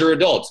 you guys are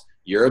adults.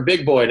 You're a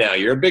big boy now.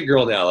 You're a big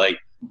girl now. Like,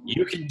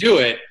 you can do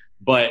it,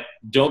 but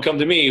don't come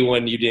to me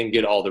when you didn't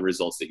get all the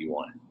results that you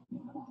wanted.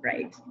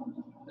 Right.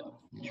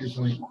 True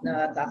point. No,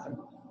 that's awesome.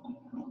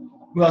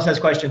 Who else has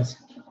questions?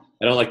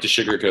 I don't like to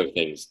sugarcoat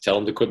things. Tell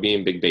them to quit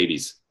being big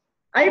babies.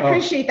 I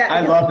appreciate that. I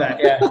love that.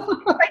 Yeah.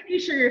 I do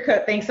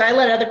sugarcoat things, so I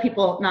let other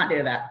people not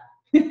do that.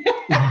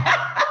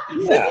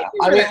 Yeah.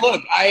 I mean,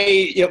 look,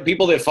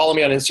 people that follow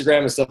me on Instagram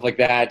and stuff like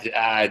that,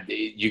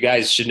 you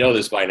guys should know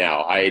this by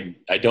now. I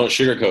don't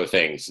sugarcoat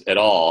things at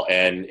all.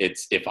 And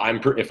if I'm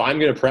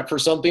going to prep for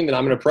something, then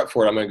I'm going to prep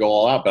for it. I'm going to go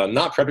all out, but I'm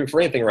not prepping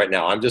for anything right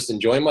now. I'm just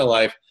enjoying my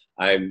life.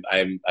 I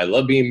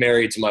love being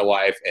married to my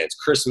wife, and it's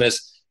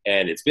Christmas,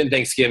 and it's been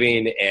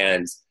Thanksgiving,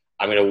 and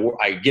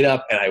I get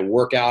up and I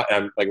work out,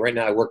 and I'm like, right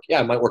now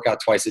I might work out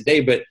twice a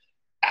day, but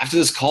after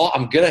this call,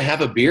 I'm going to have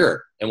a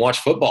beer and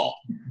watch football.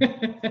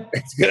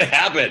 It's going to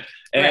happen.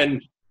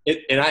 And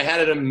I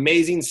had an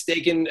amazing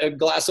steak and a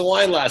glass of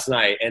wine last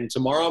night. And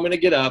tomorrow I'm going to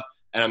get up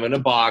and I'm going to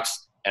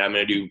box, and I'm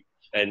going to do,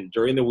 and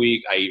during the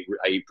week I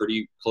eat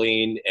pretty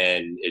clean,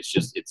 and it's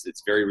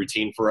very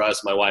routine for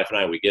us. My wife and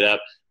I, we get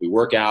up, we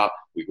work out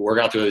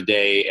through the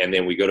day, and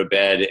then we go to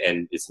bed,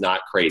 and it's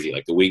not crazy.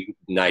 Like, the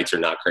weeknights are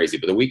not crazy,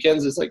 but the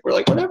weekends, it's like, we're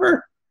like,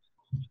 whatever,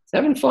 it's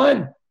having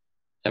fun,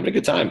 having a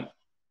good time.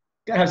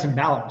 Gotta have some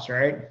balance,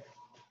 right?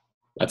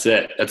 That's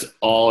it. That's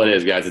all it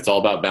is, guys. It's all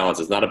about balance.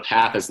 It's not a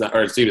path. It's not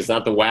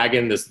the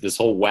wagon. This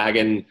whole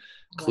wagon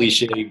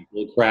cliche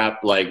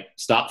crap. Like,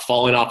 stop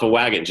falling off a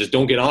wagon. Just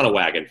don't get on a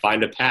wagon.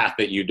 Find a path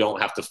that you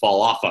don't have to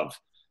fall off of.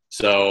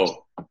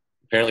 So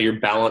apparently your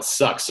balance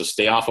sucks. So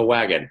stay off a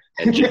wagon.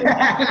 And just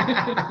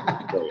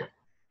yeah.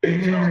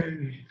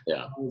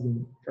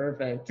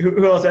 Perfect.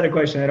 Who else had a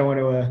question? I don't want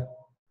to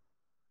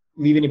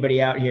leave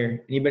anybody out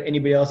here.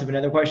 Anybody else have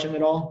another question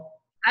at all?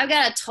 I've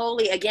got a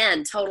totally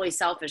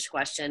selfish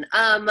question.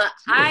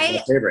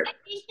 I think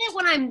that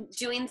when I'm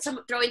throwing some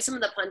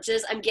of the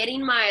punches, I'm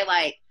getting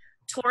my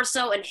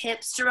torso and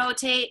hips to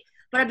rotate,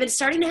 but I've been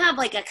starting to have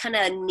a kind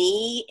of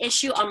knee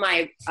issue on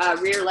my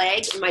rear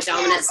leg in my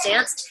dominant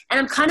stance. And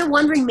I'm kind of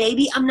wondering,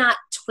 maybe I'm not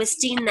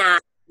twisting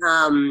that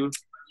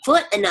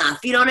foot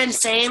enough. You know what I'm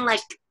saying?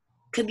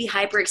 Could be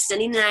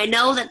hyperextending. And I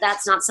know that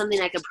that's not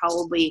something I could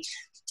probably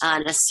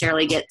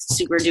necessarily get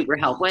super duper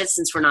help with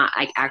since we're not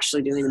like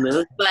actually doing the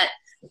move. But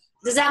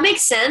does that make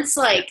sense?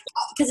 Like,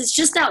 because it's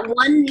just that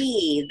one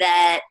knee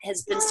that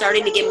has been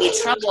starting to give me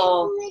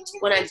trouble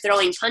when I'm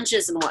throwing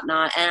punches and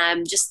whatnot. And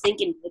I'm just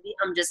thinking maybe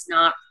I'm just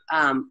not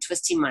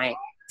twisting my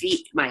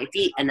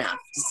feet enough.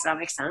 Does that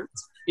make sense?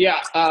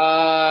 Yeah.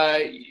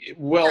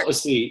 Well,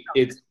 let's see.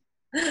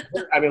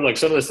 I mean, look,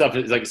 some of the stuff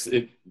is like,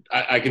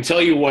 I can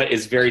tell you what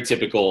is very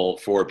typical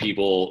for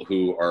people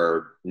who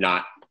are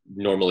not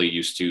normally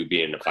used to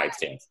being in a fight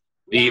stance.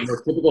 The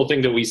most typical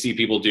thing that we see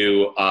people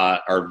do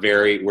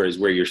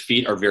where your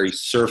feet are very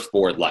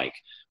surfboard-like,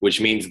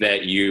 which means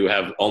that you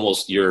have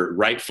almost your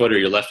right foot or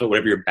your left foot,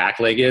 whatever your back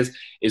leg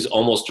is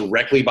almost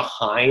directly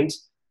behind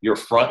your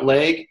front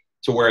leg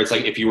to where it's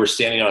like if you were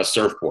standing on a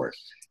surfboard.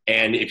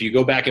 And if you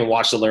go back and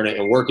watch the Learn It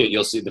and Work It,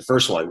 you'll see the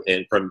first one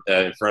in front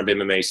of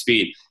MMA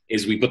Speed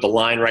is we put the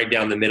line right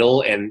down the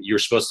middle, and you're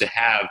supposed to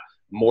have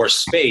more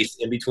space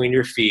in between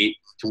your feet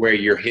to where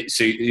you're hit.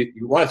 So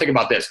you want to think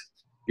about this.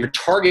 Your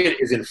target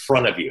is in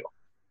front of you.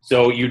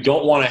 So you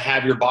don't want to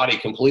have your body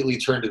completely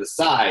turned to the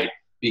side,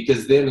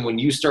 because then when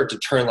you start to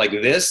turn like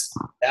this,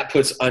 that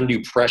puts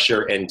undue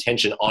pressure and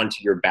tension onto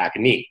your back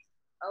knee.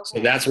 Okay.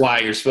 So that's why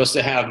you're supposed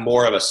to have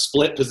more of a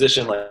split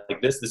position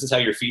like this. This is how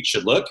your feet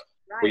should look.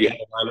 Right. Where you have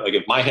alignment,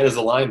 like if my head is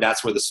aligned,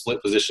 that's where the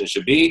split position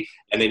should be.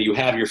 And then you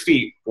have your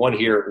feet, one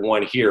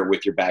here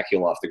with your back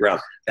heel off the ground.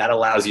 That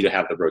allows you to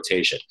have the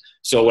rotation.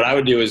 So what I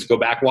would do is go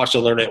back, watch the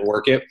Learn It and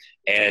Work It,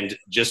 and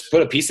just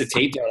put a piece of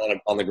tape down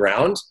on the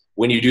ground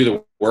when you do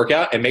the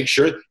workout, and make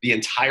sure the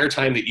entire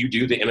time that you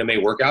do the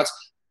MMA workouts,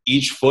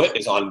 each foot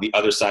is on the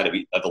other side of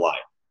the line.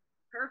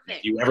 Perfect.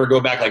 If you ever go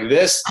back like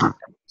this,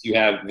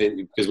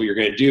 because what you're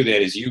going to do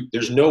then is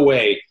there's no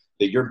way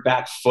that your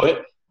back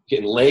foot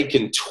and leg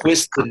can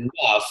twist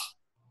enough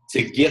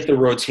to get the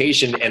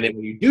rotation, and then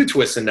when you do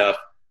twist enough,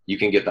 you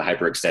can get the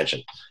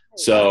hyperextension.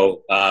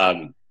 So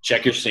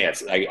check your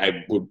stance.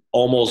 I would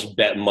almost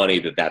bet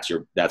money that's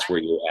where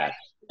you're at.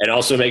 And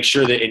also make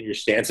sure that in your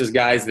stances,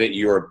 guys, that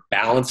you're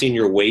balancing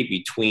your weight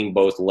between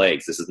both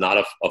legs. This is not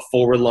a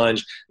forward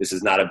lunge. This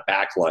is not a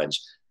back lunge.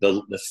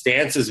 The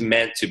stance is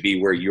meant to be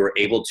where you're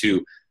able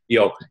to,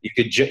 you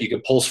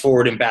could pulse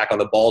forward and back on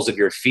the balls of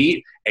your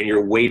feet, and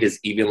your weight is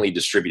evenly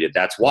distributed.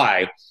 That's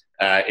why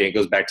it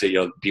goes back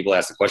to, people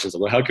ask the questions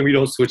of, well, how come we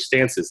don't switch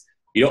stances?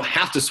 You don't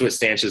have to switch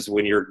stances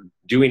when you're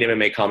doing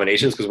MMA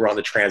combinations, because we're on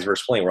the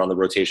transverse plane. We're on the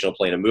rotational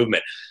plane of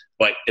movement.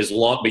 But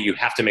you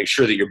have to make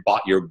sure that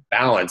your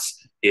balance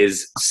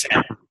is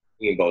set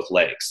between both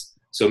legs.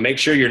 So make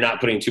sure you're not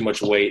putting too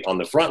much weight on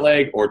the front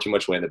leg or too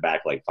much weight on the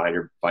back leg. Find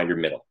your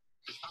middle.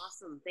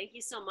 Awesome. Thank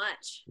you so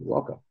much. You're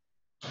welcome.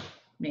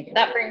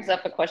 That brings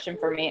up a question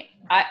for me.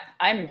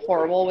 I'm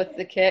horrible with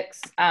the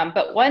kicks,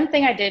 but one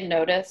thing I did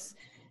notice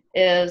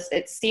is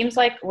it seems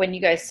like when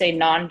you guys say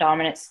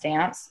non-dominant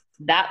stance,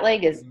 that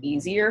leg is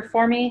easier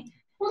for me.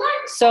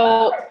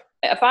 So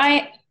if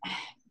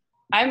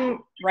I'm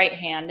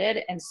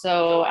right-handed, and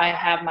so I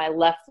have my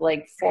left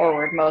leg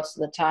forward most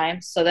of the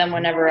time. So then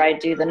whenever I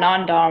do the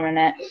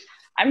non-dominant,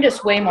 I'm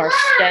just way more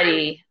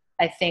steady,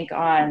 I think,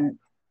 on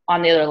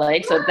the other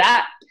leg. So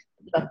that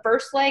the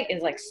first leg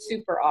is like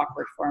super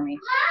awkward for me.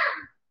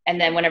 And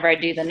then whenever I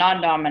do the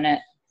non-dominant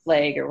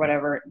leg or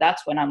whatever,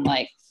 that's when I'm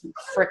like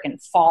freaking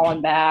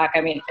falling back.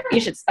 I mean,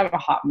 I'm a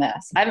hot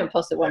mess. I haven't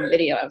posted one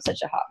video. I'm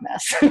such a hot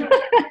mess. And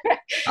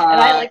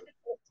I like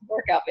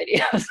workout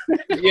videos.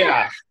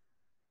 Yeah.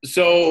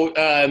 So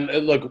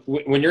look,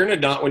 when you're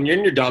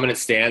in your dominant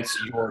stance,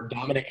 your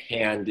dominant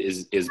hand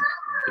is the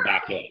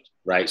back hand,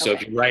 right? Okay. So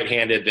if you're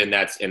right-handed, then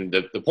and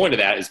the point of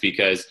that is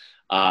because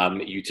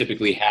you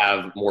typically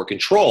have more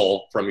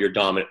control with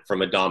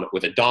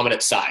a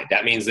dominant side.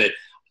 That means that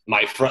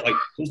my front, like,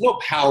 there's no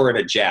power in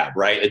a jab,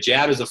 right? A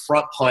jab is a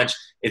front punch.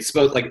 It's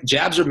supposed, like,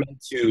 jabs are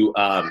meant to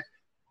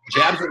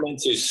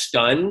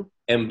stun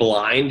and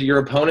blind your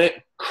opponent.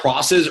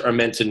 Crosses are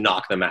meant to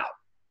knock them out.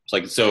 It's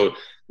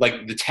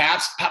like the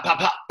taps, pop, pop,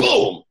 pop,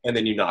 boom, and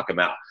then you knock them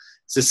out.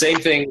 It's the same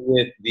thing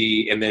with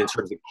and then in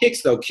terms of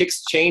kicks, though,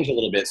 kicks change a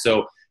little bit.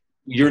 So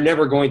you're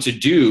never going to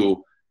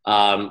do,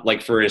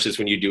 like, for instance,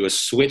 when you do a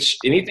switch,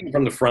 anything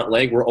from the front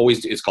leg,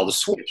 it's called a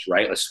switch,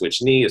 right? A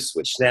switch knee, a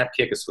switch snap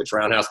kick, a switch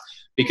roundhouse,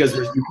 because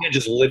you can't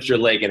just lift your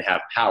leg and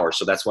have power.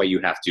 So that's why you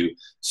have to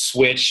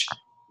switch,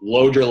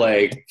 load your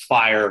leg,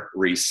 fire,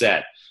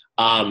 reset.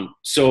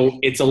 So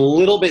it's a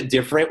little bit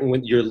different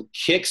when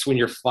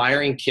you're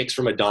firing kicks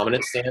from a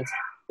dominant stance.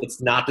 It's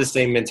not the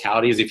same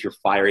mentality as if you're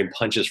firing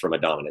punches from a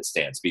dominant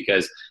stance,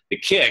 because the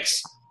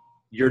kicks,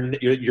 your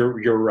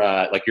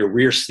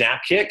rear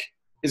snap kick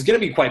is going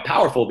to be quite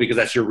powerful because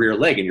that's your rear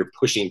leg and you're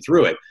pushing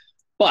through it,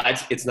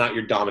 but it's not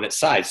your dominant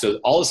side. So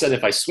all of a sudden,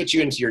 if I switch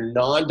you into your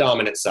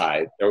non-dominant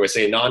side, or we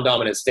say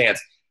non-dominant stance,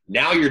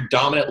 now your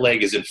dominant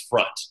leg is in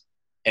front.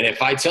 And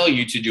if I tell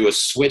you to do a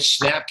switch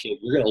snap kick,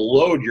 you're going to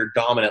load your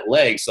dominant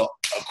leg. So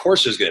of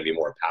course there's going to be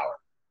more power.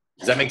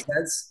 Does that make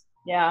sense?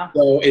 Yeah.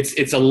 So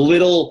it's a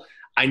little,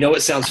 I know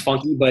it sounds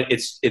funky, but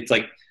it's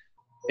like,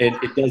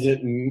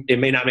 it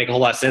may not make a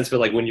whole lot of sense, but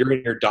like when you're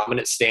in your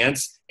dominant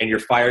stance and you're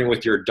firing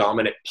with your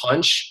dominant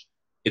punch,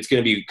 it's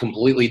going to be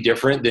completely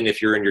different than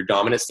if you're in your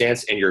dominant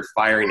stance and you're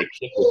firing a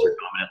kick with your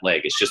dominant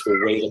leg. It's just the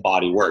way the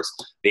body works.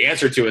 The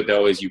answer to it,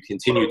 though, is you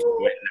continue to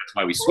do it, and that's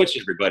why we switch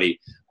everybody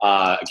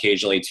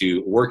occasionally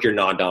to work your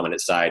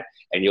non-dominant side,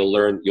 and you'll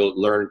learn,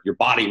 your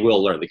body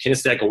will learn. The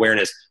kinesthetic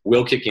awareness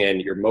will kick in,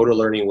 your motor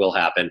learning will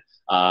happen,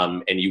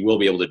 and you will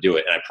be able to do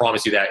it. And I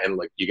promise you that, and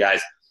like you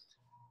guys,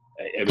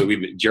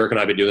 Jericho and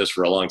I have been doing this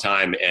for a long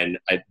time, and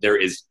there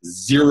is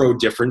zero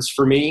difference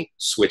for me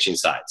switching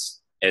sides.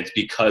 And it's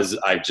because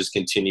I just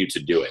continue to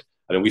do it.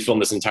 I mean, we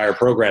filmed this entire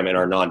program in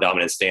our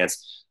non-dominant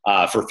stance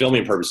for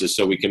filming purposes,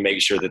 so we can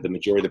make sure that the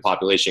majority of the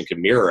population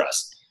can mirror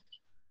us.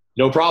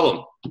 No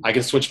problem. I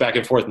can switch back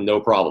and forth, no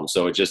problem.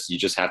 So you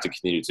just have to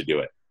continue to do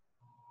it.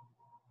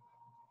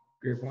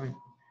 Great point.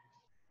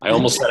 I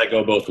almost said I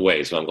go both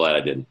ways, so I'm glad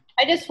I didn't.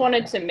 I just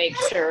wanted to make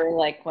sure,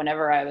 like,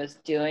 whenever I was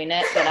doing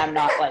it, that I'm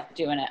not, like,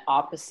 doing it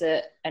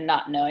opposite and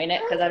not knowing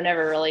it, because I've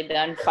never really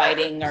done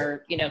fighting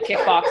or, you know,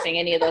 kickboxing,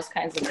 any of those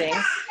kinds of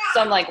things. So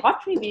I'm like,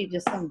 watch me be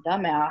just some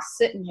dumbass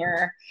sitting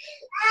here.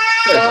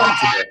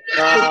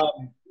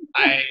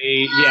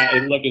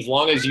 And look, as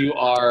long as you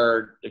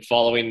are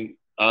following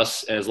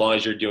us, and as long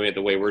as you're doing it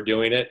the way we're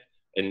doing it,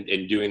 and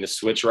doing the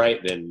switch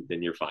right, then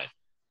you're fine.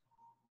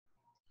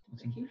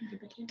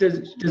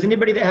 Does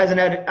anybody that hasn't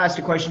asked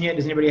a question yet,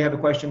 does anybody have a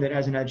question that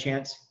hasn't had a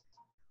chance?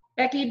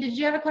 Becky, did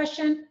you have a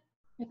question?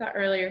 I thought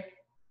earlier.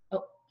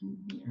 Oh,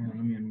 Let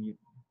me unmute.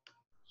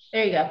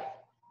 there you go.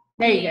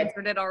 There you He go.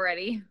 answered it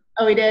already.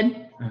 Oh, we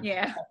did?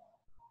 Yeah.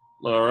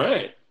 All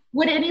right.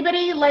 Would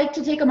anybody like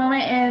to take a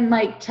moment and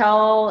like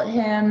tell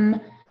him,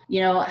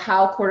 you know,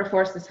 how Quarter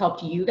Force has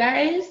helped you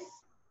guys?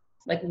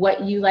 Like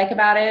what you like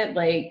about it?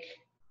 Like,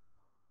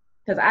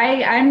 because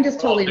I'm just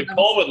totally.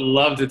 Nicole would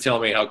love to tell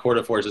me how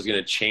Quarter Force is going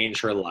to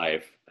change her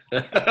life.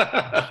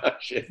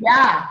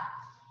 Yeah.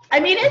 I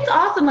mean, it's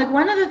awesome. Like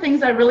one of the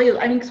things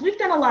because we've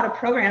done a lot of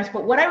programs,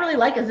 but what I really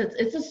like is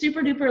it's a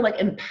super duper like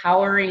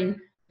empowering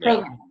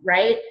program,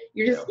 right?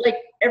 You're just like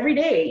every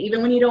day,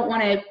 even when you don't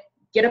want to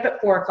get up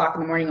at 4 o'clock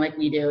in the morning like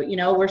we do, you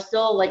know, we're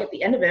still like at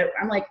the end of it,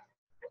 I'm like,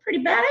 I'm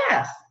pretty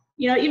badass.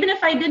 You know, even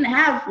if I didn't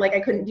have, like, I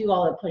couldn't do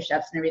all the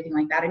push-ups and everything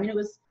like that. I mean,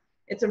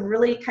 it's a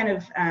really kind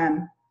of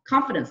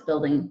confidence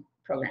building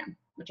program,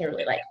 which I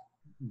really like.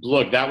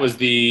 Look,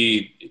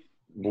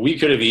 we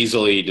could have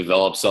easily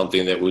developed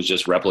something that was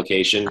just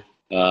replication,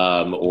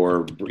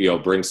 or, you know,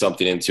 bring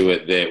something into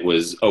it that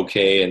was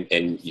okay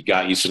and you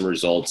got you some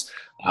results.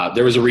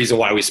 There was a reason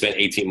why we spent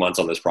 18 months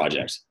on this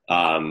project.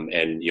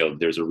 And, you know,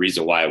 there's a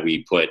reason why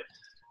we put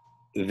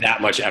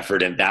that much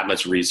effort and that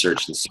much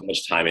research and so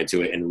much time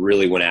into it and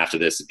really went after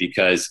this,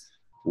 because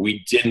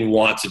we didn't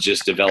want to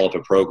just develop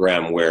a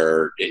program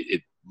where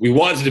we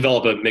wanted to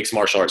develop a mixed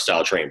martial arts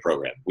style training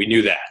program. We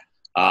knew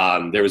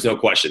that. There was no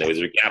question. There was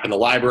a gap in the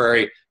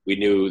library. We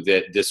knew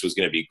that this was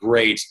going to be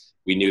great.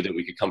 We knew that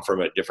we could come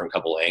from a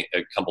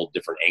couple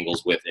different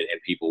angles with it,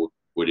 and people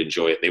would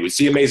enjoy it. They would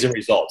see amazing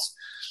results.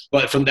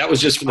 But that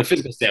was just from the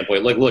physical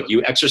standpoint. Like, look,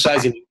 you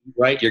exercising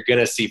right, you're going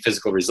to see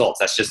physical results.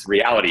 That's just the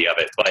reality of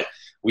it. But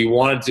we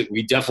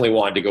definitely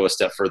wanted to go a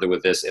step further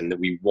with this, and that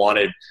we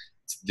wanted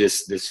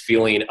this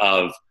feeling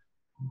of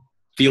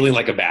feeling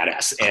like a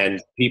badass and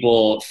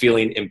people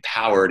feeling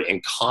empowered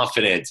and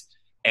confident.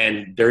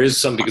 And there is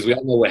some, because we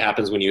all know what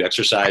happens when you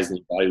exercise and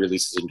your body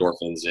releases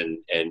endorphins, and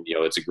you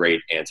know, it's a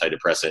great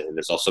antidepressant. And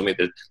there's also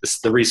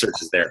the research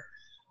is there,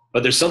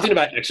 but there's something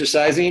about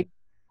exercising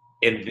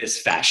in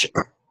this fashion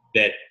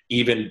that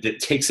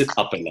takes it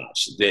up a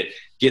notch. That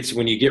gets,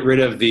 when you get rid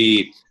of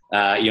the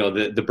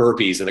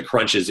burpees and the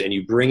crunches, and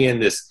you bring in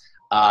this,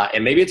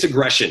 and maybe it's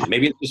aggression,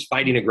 maybe it's just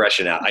fighting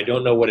aggression out. I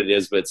don't know what it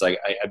is, but it's like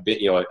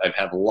I've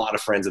had a lot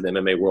of friends in the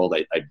MMA world.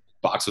 I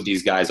box with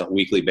these guys on a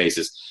weekly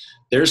basis.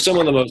 They're some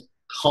of the most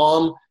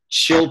calm,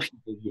 chill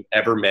people you've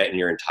ever met in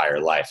your entire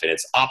life, and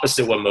it's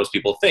opposite what most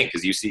people think,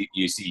 because you see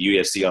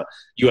UFC on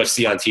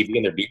TV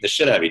and they're beating the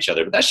shit out of each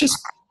other, but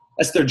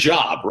that's their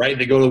job, right?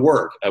 They go to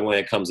work when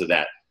it comes to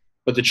that.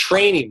 But the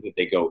training that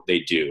they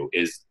do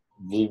is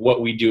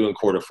what we do in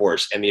Quarter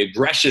Force, and the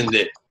aggression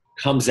that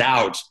comes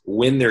out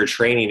when they're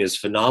training is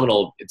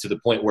phenomenal, to the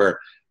point where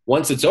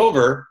once it's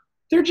over,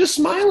 they're just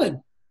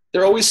smiling.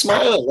 They're always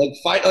smiling.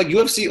 Like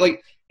UFC,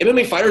 like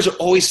MMA fighters are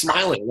always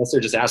smiling, unless they're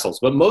just assholes.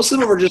 But most of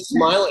them are just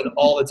smiling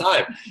all the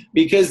time,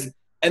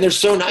 and they're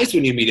so nice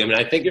when you meet them. And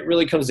I think it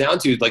really comes down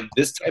to, like,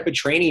 this type of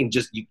training,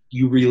 just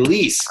you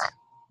release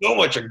so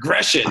much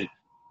aggression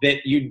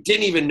that you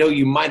didn't even know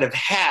you might have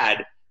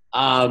had.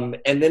 And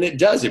then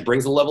it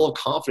brings a level of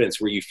confidence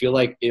where you feel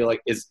like, you know,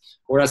 like,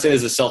 we're not saying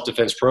it's a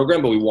self-defense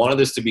program, but we wanted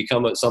this to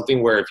become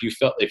something where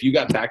if you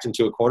got backed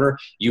into a corner,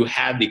 you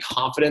had the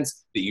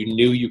confidence that you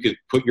knew you could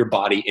put your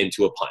body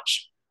into a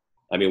punch.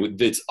 I mean,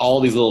 it's all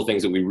these little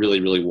things that we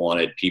really, really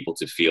wanted people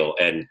to feel.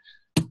 And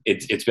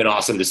it's been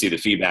awesome to see the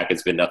feedback.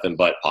 It's been nothing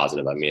but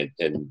positive. I mean,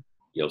 and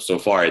you know, so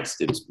far it's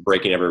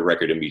breaking every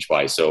record in beach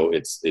body. So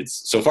it's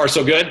so far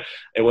so good.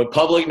 It went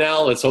public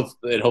now. Let's hope,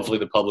 and hopefully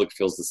the public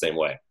feels the same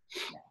way.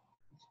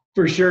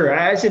 For sure.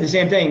 I say the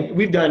same thing.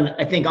 We've done,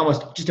 I think,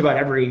 almost just about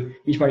every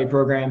Beachbody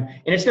program.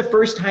 And it's the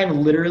first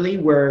time literally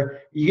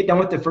where you get done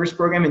with the first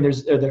program and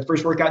there's the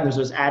first workout and there's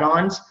those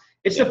add-ons.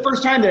 It's the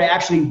first time that I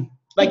actually,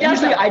 like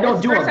usually I don't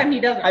do them. Time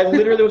he doesn't. I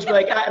literally was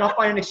like, and I'll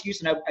find an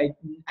excuse, and I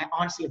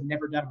honestly have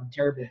never done them. I'm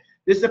terrible.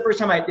 This is the first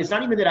time it's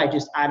not even that I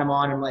just add them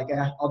on and I'm like,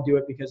 I'll do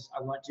it because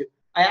I want to.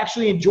 I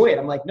actually enjoy it.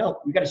 I'm like,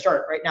 no, we got to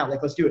start right now.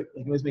 Like, let's do it.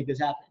 Like, let's make this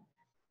happen.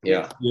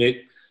 Yeah.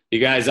 You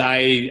guys,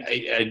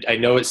 I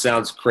know it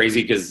sounds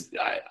crazy because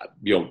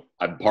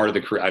I'm part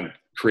of I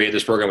created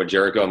this program with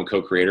Jericho. I'm a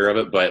co-creator of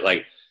it, but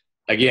like,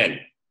 again,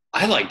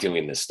 I like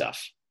doing this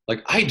stuff.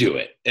 Like I do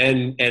it,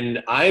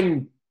 and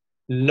I'm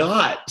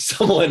not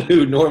someone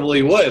who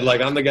normally would.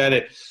 Like I'm the guy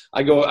that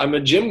I'm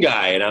a gym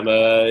guy and I'm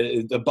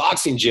a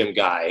boxing gym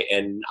guy,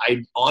 and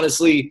I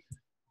honestly,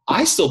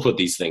 I still put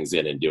these things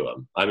in and do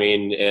them. I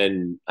mean,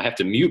 and I have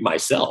to mute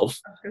myself.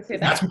 I was gonna say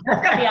that's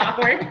gonna be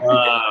awkward.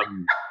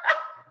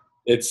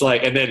 It's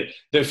like, and then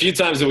the few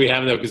times that we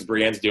haven't, though, because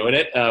Brienne's doing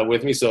it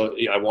with me, so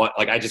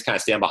I just kind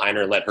of stand behind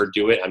her and let her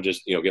do it. I'm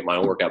just get my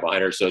own workout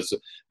behind her.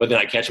 But then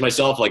I catch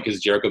myself like,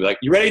 because Jericho will be like,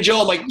 "You ready,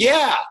 Joel?" I'm like,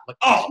 "Yeah." I'm like,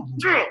 "Oh."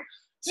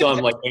 So I'm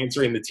like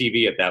answering the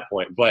TV at that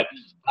point. But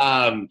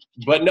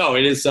no,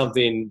 it is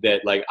something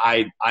that like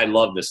I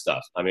love this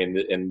stuff. I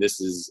mean, and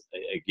this is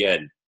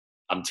again,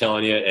 I'm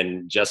telling you,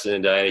 and Justin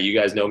and Diana, you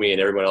guys know me,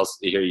 and everyone else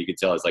here, you can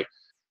tell it's like.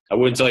 I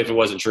wouldn't tell you if it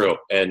wasn't true.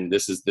 And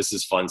this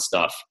is fun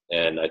stuff.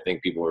 And I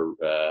think people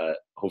are,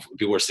 hopefully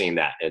people are seeing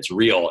that. And it's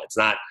real. It's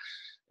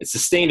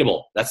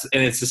sustainable.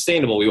 It's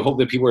sustainable. We hope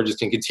that people are just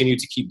can continue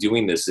to keep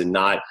doing this and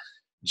not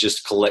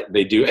just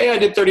hey, I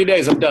did 30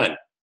 days. I'm done.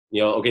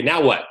 Okay,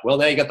 now what? Well,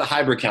 now you got the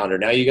hybrid calendar.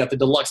 Now you got the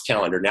deluxe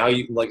calendar. Now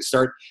you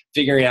start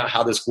figuring out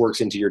how this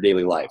works into your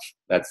daily life.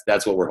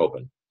 That's what we're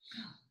hoping.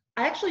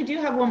 I actually do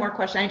have one more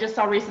question. I just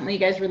saw recently you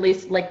guys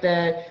released like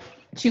the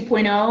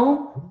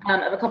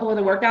 2.0 of a couple of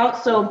the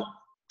workouts. So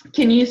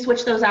can you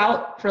switch those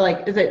out for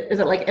like, is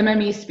it like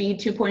MME Speed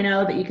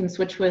 2.0 that you can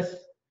switch with?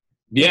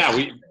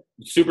 Yeah,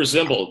 super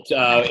simple.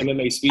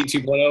 MMA Speed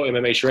 2.0,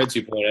 MMA Shred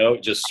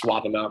 2.0, just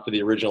swap them out for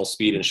the original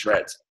Speed and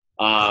Shreds.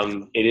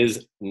 It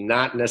is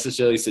not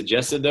necessarily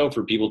suggested though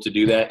for people to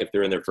do that if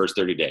they're in their first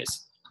 30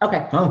 days.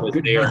 Okay. Oh,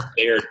 good. They are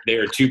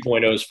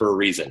 2.0s for a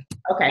reason.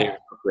 Okay. They're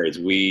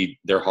upgrades.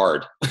 They're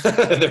hard.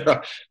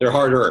 they're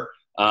harder.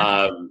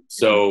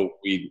 So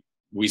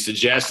we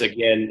suggest,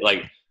 again,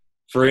 like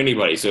for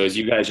anybody. So as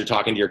you guys are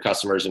talking to your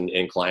customers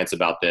and clients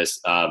about this,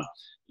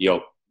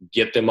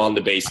 get them on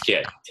the base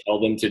kit. Tell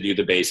them to do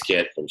the base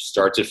kit from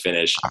start to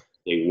finish,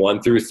 day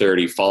 1 through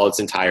 30, follow its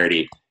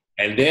entirety,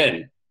 and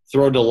then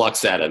throw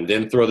deluxe at them,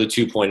 then throw the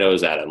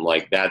 2.0s at them.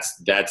 Like that's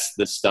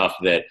the stuff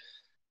that,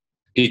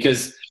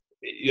 because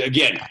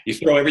again, you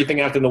throw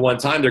everything after the one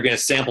time, they're going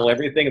to sample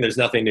everything and there's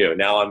nothing new.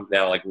 Now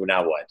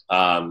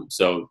what?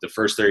 So the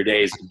first 30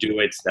 days,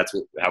 do it. That's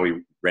how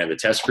we ran the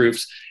test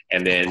groups.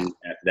 And then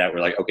after that,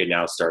 we're like, okay,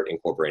 now start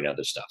incorporating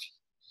other stuff.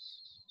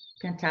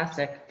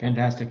 Fantastic.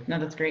 No,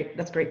 that's great.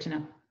 That's great to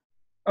know.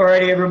 All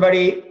righty,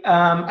 everybody.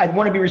 I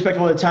want to be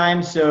respectful of the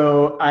time,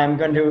 so I'm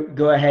going to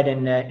go ahead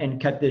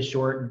and cut this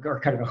short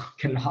or cut it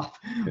off.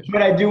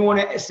 But I do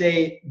want to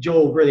say,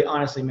 Joel, really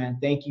honestly, man,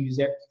 thank you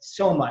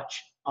so much.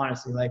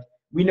 Honestly, like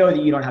we know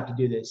that you don't have to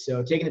do this,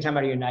 so taking the time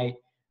out of your night.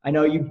 I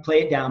know you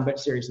play it down, but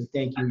seriously,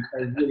 thank you.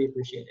 I really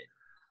appreciate it.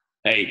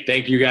 Hey,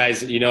 thank you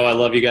guys. I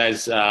love you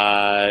guys.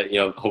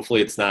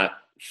 Hopefully it's not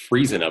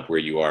freezing up where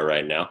you are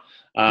right now.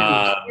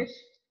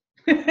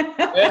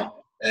 It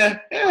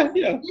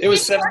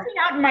was working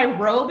out in my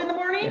robe in the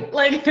morning.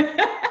 Like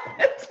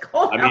it's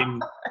cold. I mean,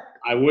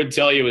 I would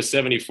tell you it was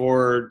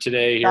 74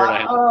 today here, and I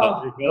had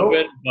to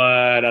COVID,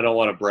 but I don't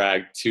want to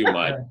brag too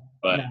much.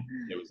 But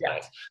it was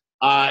nice.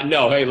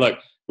 No, hey, look,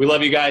 we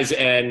love you guys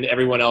and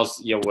everyone else.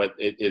 What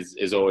it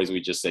is always we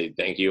just say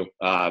thank you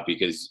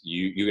because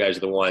you guys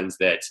are the ones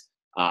that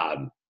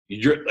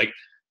you're like.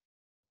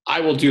 I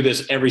will do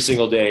this every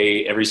single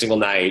day, every single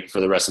night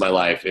for the rest of my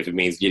life if it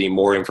means getting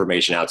more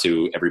information out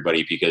to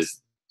everybody,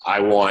 because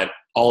I want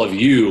all of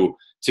you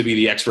to be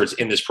the experts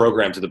in this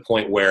program to the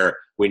point where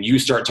when you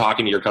start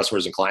talking to your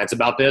customers and clients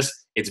about this,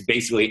 it's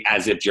basically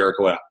as if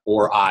Jericho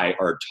or I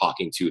are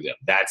talking to them.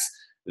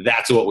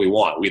 That's what we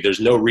want.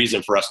 There's no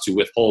reason for us to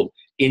withhold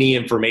any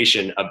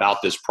information about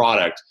this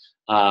product.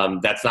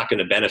 That's not going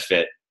to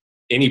benefit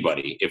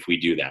anybody if we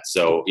do that.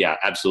 So yeah,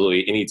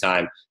 absolutely.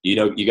 Anytime,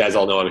 you guys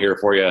all know I'm here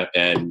for you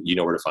and you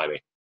know where to find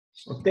me.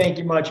 Well, thank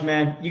you much,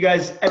 man. You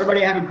guys,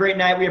 everybody have a great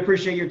night. We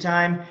appreciate your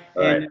time.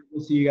 All and right.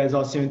 We'll see you guys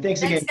all soon.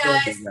 Thanks again.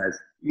 Guys.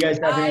 You guys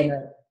have a good night.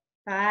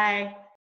 Bye.